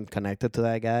fucking connected to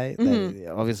that guy. Mm-hmm.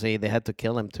 That obviously, they had to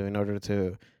kill him in order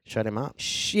to shut him up.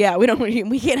 Yeah, we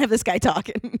can't have this guy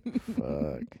talking.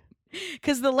 Fuck.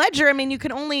 Because the ledger, I mean, you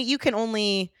can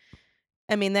only,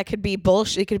 I mean, that could be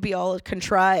bullshit. It could be all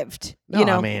contrived. No, you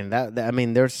know, I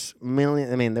mean there's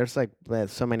million. I mean, there's like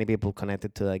so many people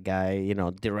connected to that guy. You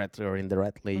know, directly or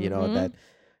indirectly. You know Mhm.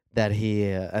 that he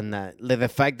and that the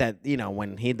fact that you know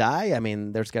when he died. I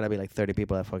mean, there's gotta be like 30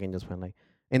 people that fucking just went like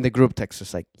in the group text,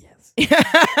 just like yes,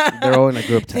 they're all in a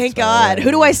group text. Thank by the God. way.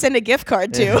 Who do I send a gift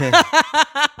card to?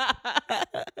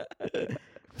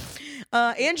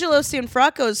 Angelo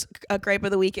Cianfrocco's gripe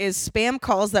of the week is spam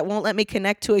calls that won't let me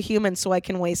connect to a human so I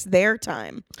can waste their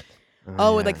time.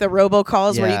 Oh, yeah. like the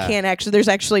robocalls where you Yeah. can't actually, there's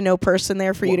actually no person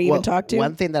there for you to even Well, talk to.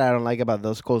 One thing that I don't like about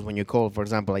those calls when you call, for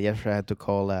example, like yesterday I had to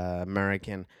call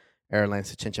American Airlines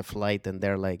to change a flight, and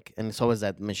they're like, and it's always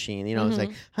that machine, you know, it's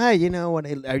like, hi, you know what,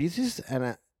 are you just,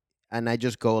 and I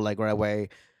just go like right away.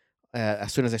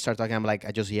 As soon as I start talking, I'm like,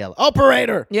 I just yell,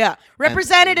 operator. Yeah. And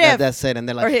Representative. that's it, and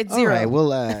they're like, Or hit all zero. right,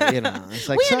 well, you know, it's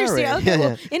like, we sorry. understand. Okay,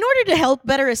 well, in order to help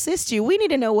better assist you, we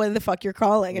need to know whether the fuck you're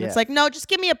calling. And it's Yeah. like, no, just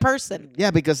give me a person.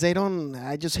 Yeah, because they don't.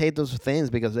 I just hate those things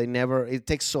because they never. It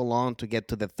takes so long to get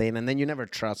to the thing, and then you never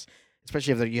trust.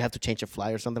 Especially if you have to change a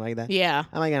flight or something like that. Yeah.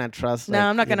 Am I gonna trust? No, like,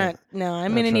 I'm not you know, gonna. No,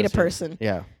 I'm not gonna need a trust you. person.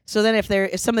 Yeah. So then, if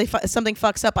something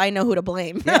fucks up, I know who to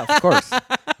blame. Yeah, of course.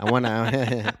 I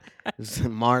wanna.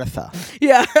 Martha.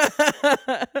 Yeah.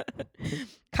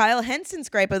 Kyle Henson's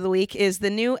gripe of the week is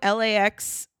the new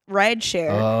LAX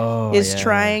rideshare Oh, is yeah.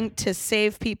 trying to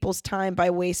save people's time by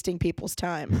wasting people's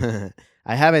time.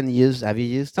 I haven't used. Have you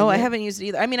used? it Oh, I yet? haven't used it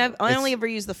either. I mean, I only It's- ever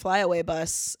used the flyaway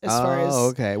bus as far as. Oh,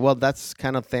 okay. Well, that's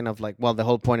kind of thing of like. Well, the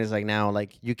whole point is like now,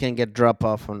 like you can get drop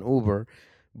off on Uber,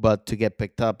 but to get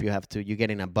picked up, you get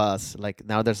in a bus. Like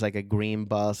now, there's like a green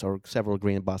bus or several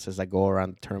green buses that go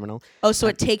around the terminal Oh, so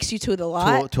it takes you to the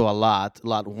lot. to a lot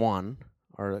one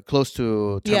or close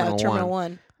to Yeah, terminal Terminal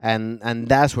one, 1. and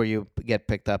that's where you get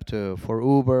picked up to for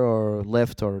Uber or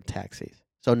Lyft or taxis.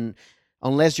 So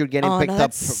unless you're getting Oh, picked no,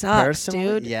 up that sucks,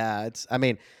 personally, dude. yeah, it's. I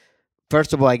mean,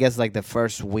 first of all, I guess like the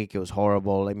first week it was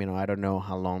horrible. I mean, I don't know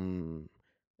how long.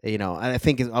 You know, I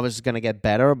think I was gonna get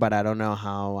better, but I don't know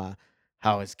how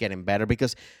it's getting better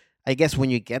because I guess when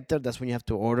you get there, that's when you have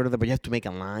to order them, but you have to make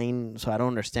a line. So I don't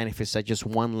understand if it's like just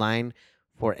one line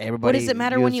for everybody. What does it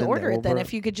matter when you using the order it then? Uber.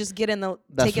 If you could just get in the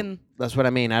That's taken. that's what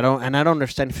I mean. I don't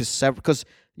understand if it's separate because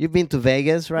you've been to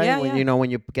Vegas, right? Yeah, When yeah. you know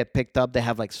when you get picked up, they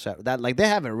have like that. Like they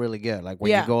have it really good. Like when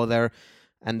Yeah. you go there,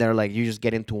 and they're like you just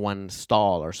get into one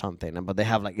stall or something, but they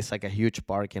have like it's like a huge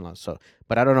parking lot. So,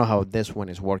 but I don't know how this one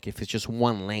is working. If it's just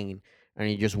one lane and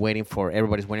you're just waiting for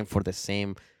everybody's waiting for the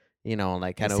same,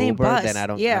 like The kind of same Uber, bus. then I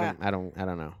don't. Yeah. I don't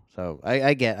know. So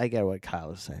I get what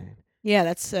Kyle is saying. Yeah,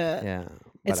 that's Yeah. it's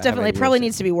but I definitely haven't probably used it.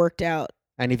 needs to be worked out.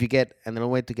 And if you get and the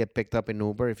only way to get picked up in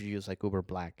Uber if you use like Uber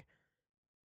Black.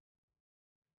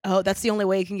 Oh, that's the only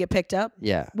way you can get picked up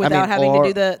Yeah. without having to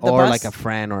do the or bus. like a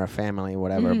friend or a family,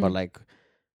 whatever. But Mhm. like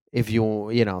if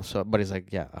so but it's like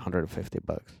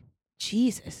 $150.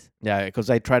 Jesus. Yeah, because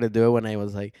I tried to do it when I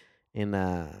was like in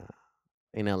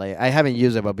LA. I haven't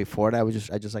used it, but before that,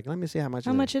 I just like let me see how much.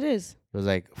 How much it is? It was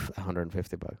like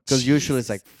 $150. Because usually it's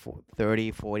Jesus. like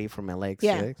 30, 40 from LA.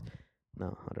 Yeah. No,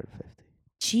 150.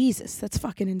 Jesus, that's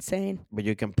fucking insane. But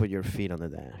you can put your feet on the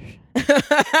dash.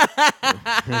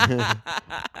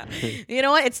 You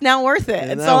know what? It's not worth it.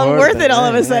 It's not all worth it all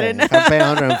of a Hey, sudden. if I pay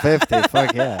 150,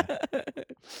 fuck yeah.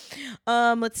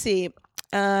 Let's see.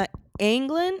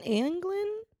 Anglin. England?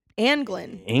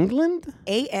 Anglin.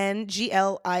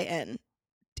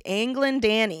 Anglin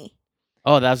Danny.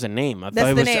 Oh, that's the name. I thought That's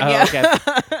it the was. name, Oh, yeah. okay.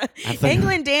 thought-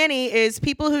 Anglin Danny is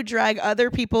people who drag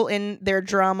other people in their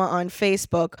drama on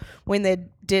Facebook when they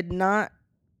did not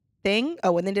think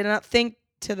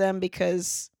to them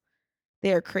because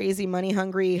they are crazy, money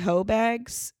hungry hoe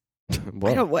bags.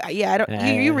 What? I don't.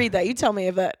 You read that. You tell me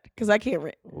if that because I can't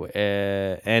read.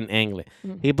 And England.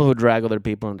 Mhm. People who drag other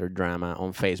people in their drama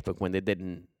on Facebook when they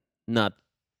didn't not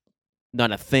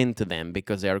a thing to them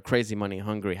because they are crazy money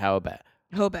hungry hoe bags.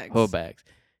 Hoe bags.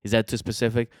 Is that too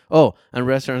specific? Oh, and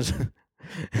restaurants.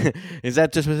 Is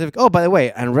that too specific? Oh, by the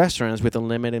way, and restaurants with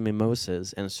unlimited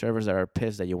mimosas and servers that are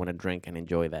pissed that you want to drink and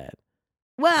enjoy that.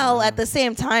 Well, at the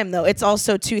same time though, it's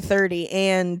also 2:30,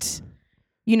 and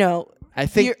I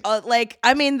think you're,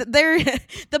 they're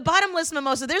the bottomless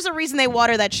mimosa. There's a reason they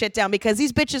water that shit down because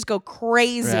these bitches go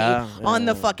crazy on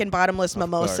the fucking bottomless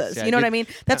mimosas. course, yeah, You know what I mean?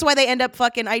 That's why they end up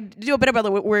fucking. I do a bit about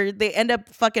it where they end up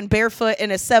fucking barefoot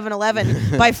in a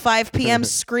 7-Eleven by 5 p.m.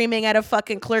 screaming at a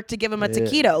fucking clerk to give him a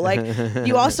taquito. Like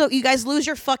you guys lose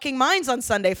your fucking minds on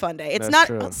Sunday Fun Day. It's That's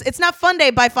not. true. It's not Fun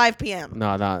Day by 5 p.m. No.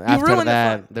 After ruined the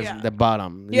that, fun. there's Yeah. the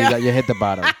bottom. Yeah. You hit the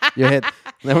bottom. You hit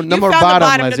no You more found the bottom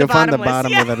bottomless. to You the found the bottomless.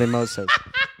 bottom Yeah. of the mimosas.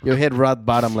 You hit rock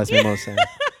bottomless mimosa.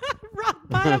 Rock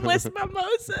bottomless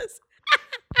mimosas.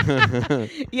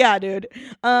 Yeah, dude.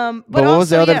 But what was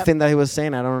the also, other yeah, thing that he was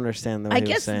saying? I don't understand. What I he was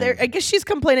guess saying. I guess she's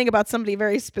complaining about somebody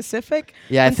very specific.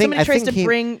 Yeah, and somebody tries to he-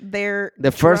 bring their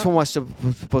the first dra- one was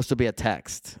supposed to be a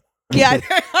text. Yeah.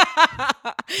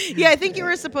 Yeah, I think you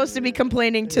were supposed to be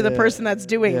complaining to the person that's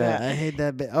doing Yeah, that. I hate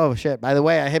that bit. Oh shit! By the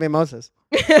way, I hate mimosas.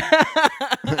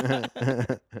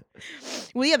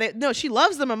 Well, yeah, no, she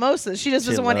loves the mimosas. She just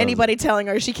She doesn't want loves anybody telling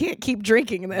her she can't keep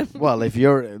drinking them. Well, if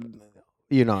you're,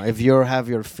 if you have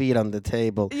your feet on the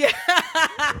table Yeah.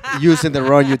 using the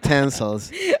wrong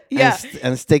utensils Yeah.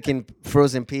 and sticking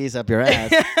frozen peas up your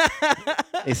ass,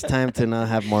 it's time to not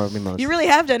have more mimosas. You really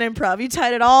have done improv. You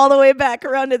tied it all the way back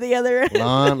around to the other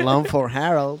end. long for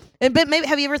Harold. But maybe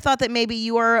have you ever thought that maybe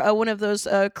you are one of those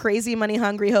crazy money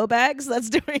hungry hoe bags that's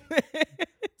doing this?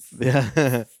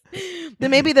 Yeah.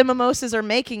 Then maybe the mimosas are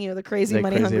making you the crazy The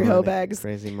money crazy hungry hoe bags.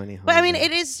 Crazy money. But I mean,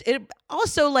 hungry. it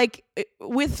also like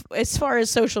with as far as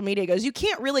social media goes, you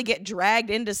can't really get dragged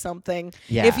into something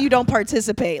Yeah. if you don't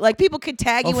participate. Like people could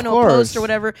tag you Of into a post or course.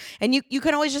 whatever, and you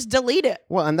can always just delete it.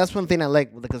 Well, and that's one thing I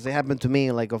like because it happened to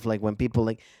me. Like when people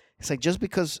it's like just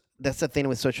because that's the thing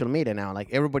with social media now. Like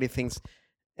everybody thinks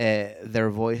their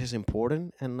voice is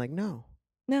important, and like no.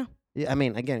 Yeah, I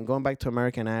mean, again, going back to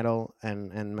American Idol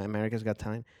and America's Got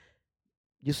Talent,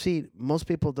 you see, most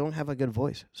people don't have a good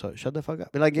voice. So shut the fuck up.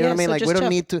 Like, you know Yeah, what I mean? so Like, just we don't shut-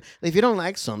 need to. If you don't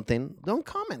like something, don't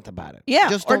comment about it. Yeah,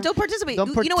 Just or don't participate.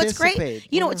 don't You know what's great?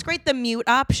 participate, You know yeah. what's great? The mute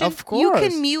option. Of You course.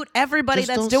 can mute everybody Just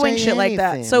that's don't doing say shit like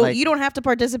that. anything. So Like- you don't have to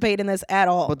participate in this at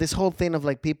all. But this whole thing of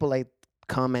like people like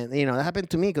comment, that happened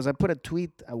to me because I put a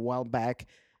tweet a while back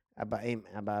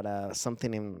about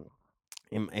something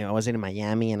I was in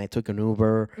Miami and I took an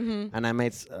Uber Mhm. and I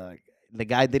made the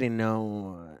guy didn't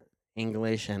know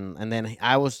English and then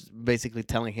I was basically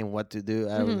telling him what to do.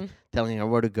 I was Mhm. telling her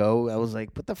where to go. I was like,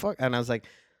 what the fuck? And I was like,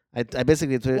 I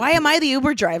basically tweeted, Why am I the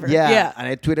Uber driver? yeah, and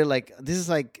I tweeted like, this is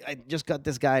like, I just got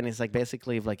this guy, and it's like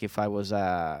basically like if I was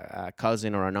a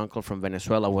cousin or an uncle from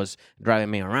Venezuela was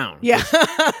driving me around. Yeah.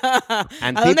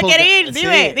 And ¿A dónde people quiere ir? got-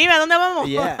 Dime, sí. dime, ¿a dónde vamos?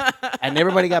 Yeah, and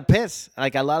everybody got pissed.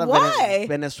 Like a lot of Why?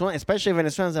 Venezuelans, especially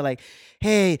Venezuelans, are like,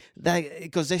 "Hey,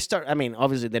 because they start." I mean,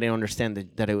 obviously they didn't understand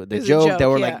the was a joke. joke, They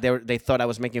were yeah. like, they thought I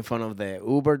was making fun of the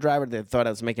Uber driver. They thought I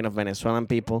was making fun of Venezuelan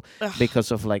people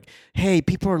because of like, "Hey,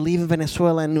 people are leaving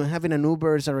Venezuela and having an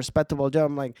Uber is a respectable job."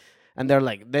 I'm like, and they're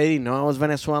like, they didn't know I was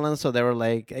Venezuelan, so they were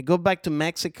like, "Hey, go back to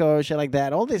Mexico," shit like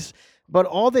that. All this. But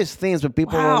all these things, but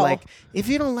people were Wow. like, if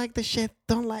you don't like the shit,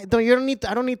 you don't need to,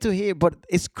 I don't need to hear. But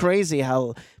it's crazy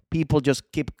how people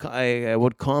just keep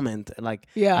would comment like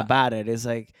Yeah. about it. It's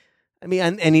like, I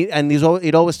mean,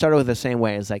 it always started with the same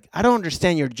way. It's like, I don't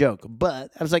understand your joke,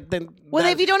 but I was like, then. Well,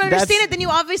 that- if you don't that's- understand it, then you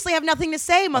obviously have nothing to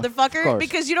say, motherfucker, course.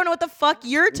 because you don't know what the fuck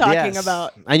you're talking Yes.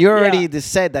 about. And you already Yeah.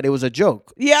 just said that it was a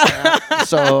joke. Yeah.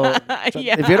 So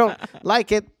Yeah. if you don't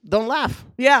like it, don't laugh.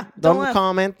 Yeah. Don't laugh.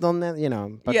 comment. Don't But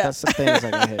Yeah. that's the thing. It's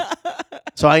like, I hate.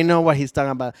 So I know what he's talking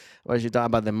about. What she's talking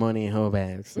about the money in whole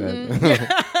bags. Who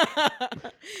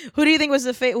do you think was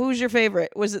who was your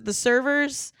favorite? Was it the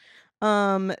servers,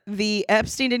 the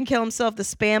Epstein didn't kill himself, the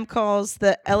spam calls,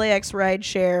 the LAX ride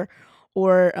share,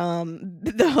 or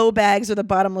the hoe bags or the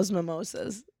bottomless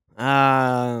mimosas?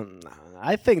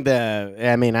 I think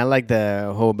I like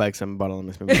the whole bags and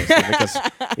bottomless mimosas because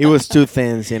it was two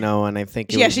things, and I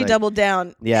think She actually doubled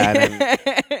down. Yeah,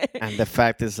 and the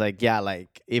fact is like, yeah,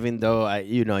 like even though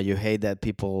you hate that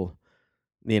people,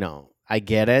 I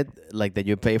get it, like that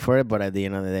you pay for it, but at the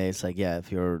end of the day, it's like, yeah,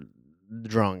 if you're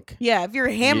drunk, Yeah, if you're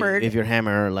hammered, if you're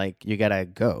hammered, like you gotta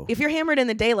go. if you're hammered in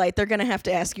the daylight, they're gonna have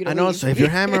to ask you to And leave. also, if you're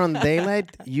hammered on daylight,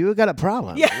 you got a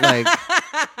problem. Yeah. Like,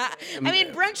 I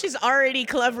mean, brunch is already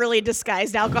cleverly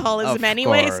disguised alcoholism, Of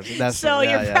anyways. course. That's- So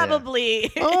yeah, you're yeah, yeah.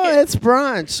 probably oh, it's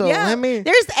brunch. So yeah. I mean,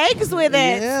 there's eggs with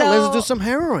it. yeah, so let's do some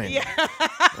heroin. Yeah.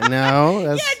 No, Yeah,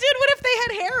 that's dude, what if they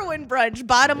had heroin brunch?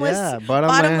 Bottomless, Yeah,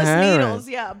 bottomless heroin. needles.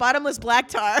 Yeah, bottomless black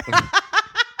tar.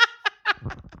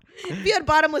 If you had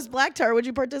bottomless black tar, would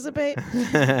you participate?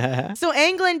 So,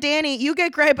 Angla and Danny, you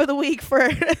get gripe of the week for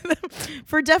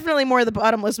definitely more of the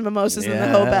bottomless mimosas than the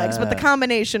hoe bags, but the Yeah.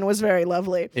 combination was very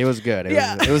lovely. It was good.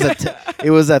 Yeah. It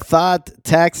was a thought,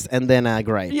 text, and then a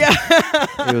gripe. Yeah.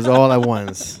 It was all at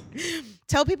once.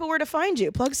 Tell people where to find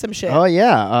you. Plug some shit. Oh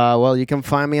yeah. Well, you can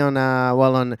find me on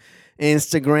on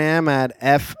Instagram at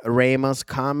F Ramos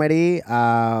Comedy,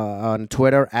 on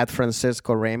Twitter at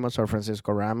Francisco Ramos or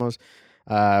Francisco Ramos.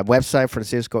 Website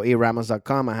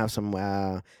franciscoeramos.com. I have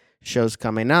some shows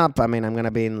coming up. I mean, I'm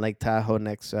gonna be in Lake Tahoe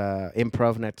next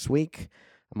improv next week.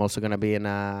 I'm also gonna be in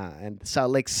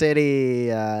Salt Lake City,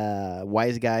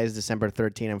 Wise Guys, December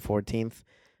 13th and 14th.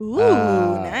 Ooh,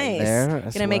 nice. there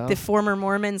as Gonna make the well. former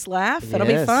Mormons laugh. That'll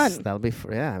be Yes, fun. That'll be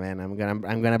yeah, man. I'm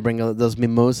gonna bring those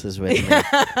mimosas with me.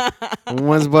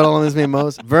 One's bottomless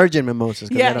mimosas, virgin mimosas,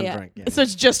 because I don't drink. So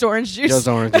it's just orange juice. Just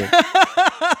orange juice.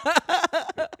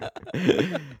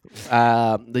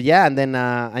 Yeah, and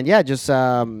then just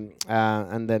and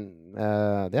then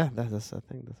that's I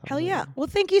think that's all. Hell yeah. Well,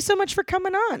 thank you so much for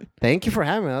coming on. Thank you for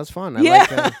having me. That was fun. I Yeah,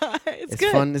 like, it's it's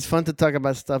good. fun. It's fun to talk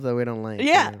about stuff that we don't like.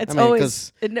 Yeah, it's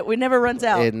always it never runs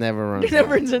out. It never runs. It never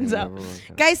out. runs It out. never runs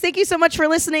out. Guys, thank you so much for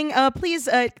listening. Please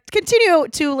continue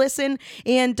to listen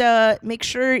and make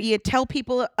sure you tell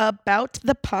people about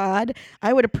the pod.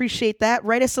 I would appreciate that.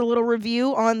 Write us a little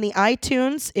review on the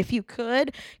iTunes if you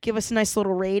could. Give us a nice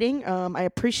little rating. I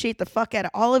appreciate the fuck out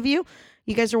of all of you.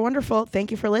 You guys are wonderful.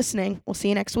 Thank you for listening. We'll see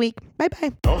you next week.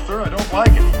 Bye-bye. No, sir, I don't like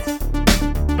it.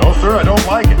 No, sir, I don't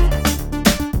like it.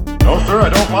 No, sir, I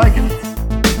don't like it.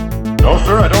 No,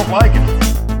 sir, I don't like it.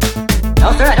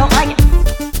 No, sir, I don't like it.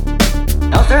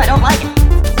 No, sir, I don't like it.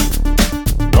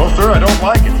 No, sir, I don't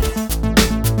like it.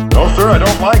 No, sir, I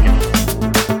don't like it.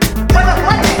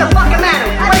 What is the fucking matter?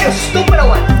 What are you, stupid or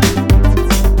what?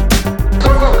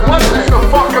 What is the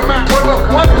fucking matter?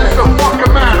 What is the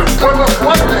fucking matter?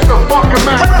 What is the fucking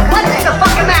matter? What is the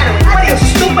fucking matter? What are you,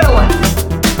 stupid or what? I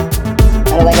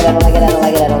don't like it, I don't like it, I don't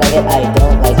like it, I don't like it, I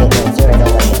don't like it, no sir, I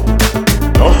don't like it.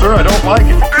 No, sir, I don't like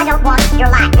it. I don't want your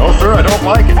life. No, sir, I don't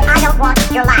like it. I don't want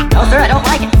your life. No, sir, I don't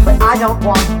like it. But I don't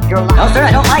want your life. No, sir,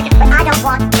 I don't like it. But I don't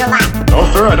want your life. No,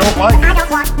 sir, I don't like I it.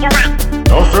 don't want your life.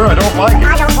 No, sir, I don't like I it.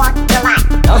 don't want your life.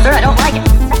 No, sir, I don't like it.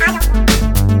 But I don't.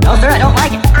 No, sir, I don't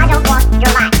like it. I don't want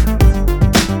your life.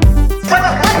 What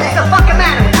is the fucking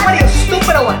matter? What are you,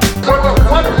 stupid or what?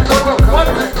 What is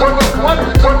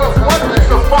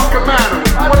the fucking matter?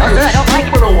 What No, sir, I don't like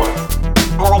it. or what?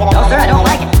 No, sir, I don't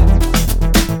like it.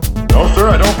 No, sir,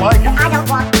 I don't like it. I don't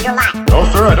want your life. No,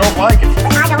 sir, I don't like it.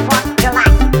 But I don't want your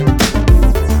life.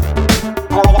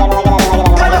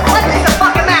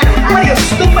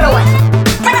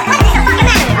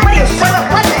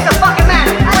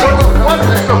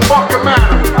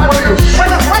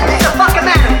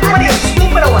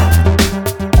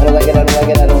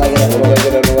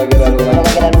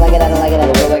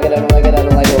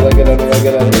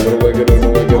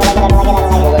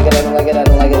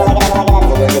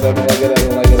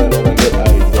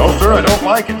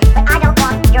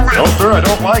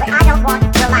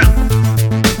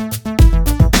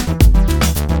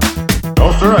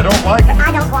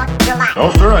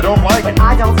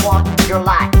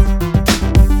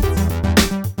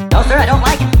 No, sir, I don't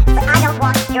like it.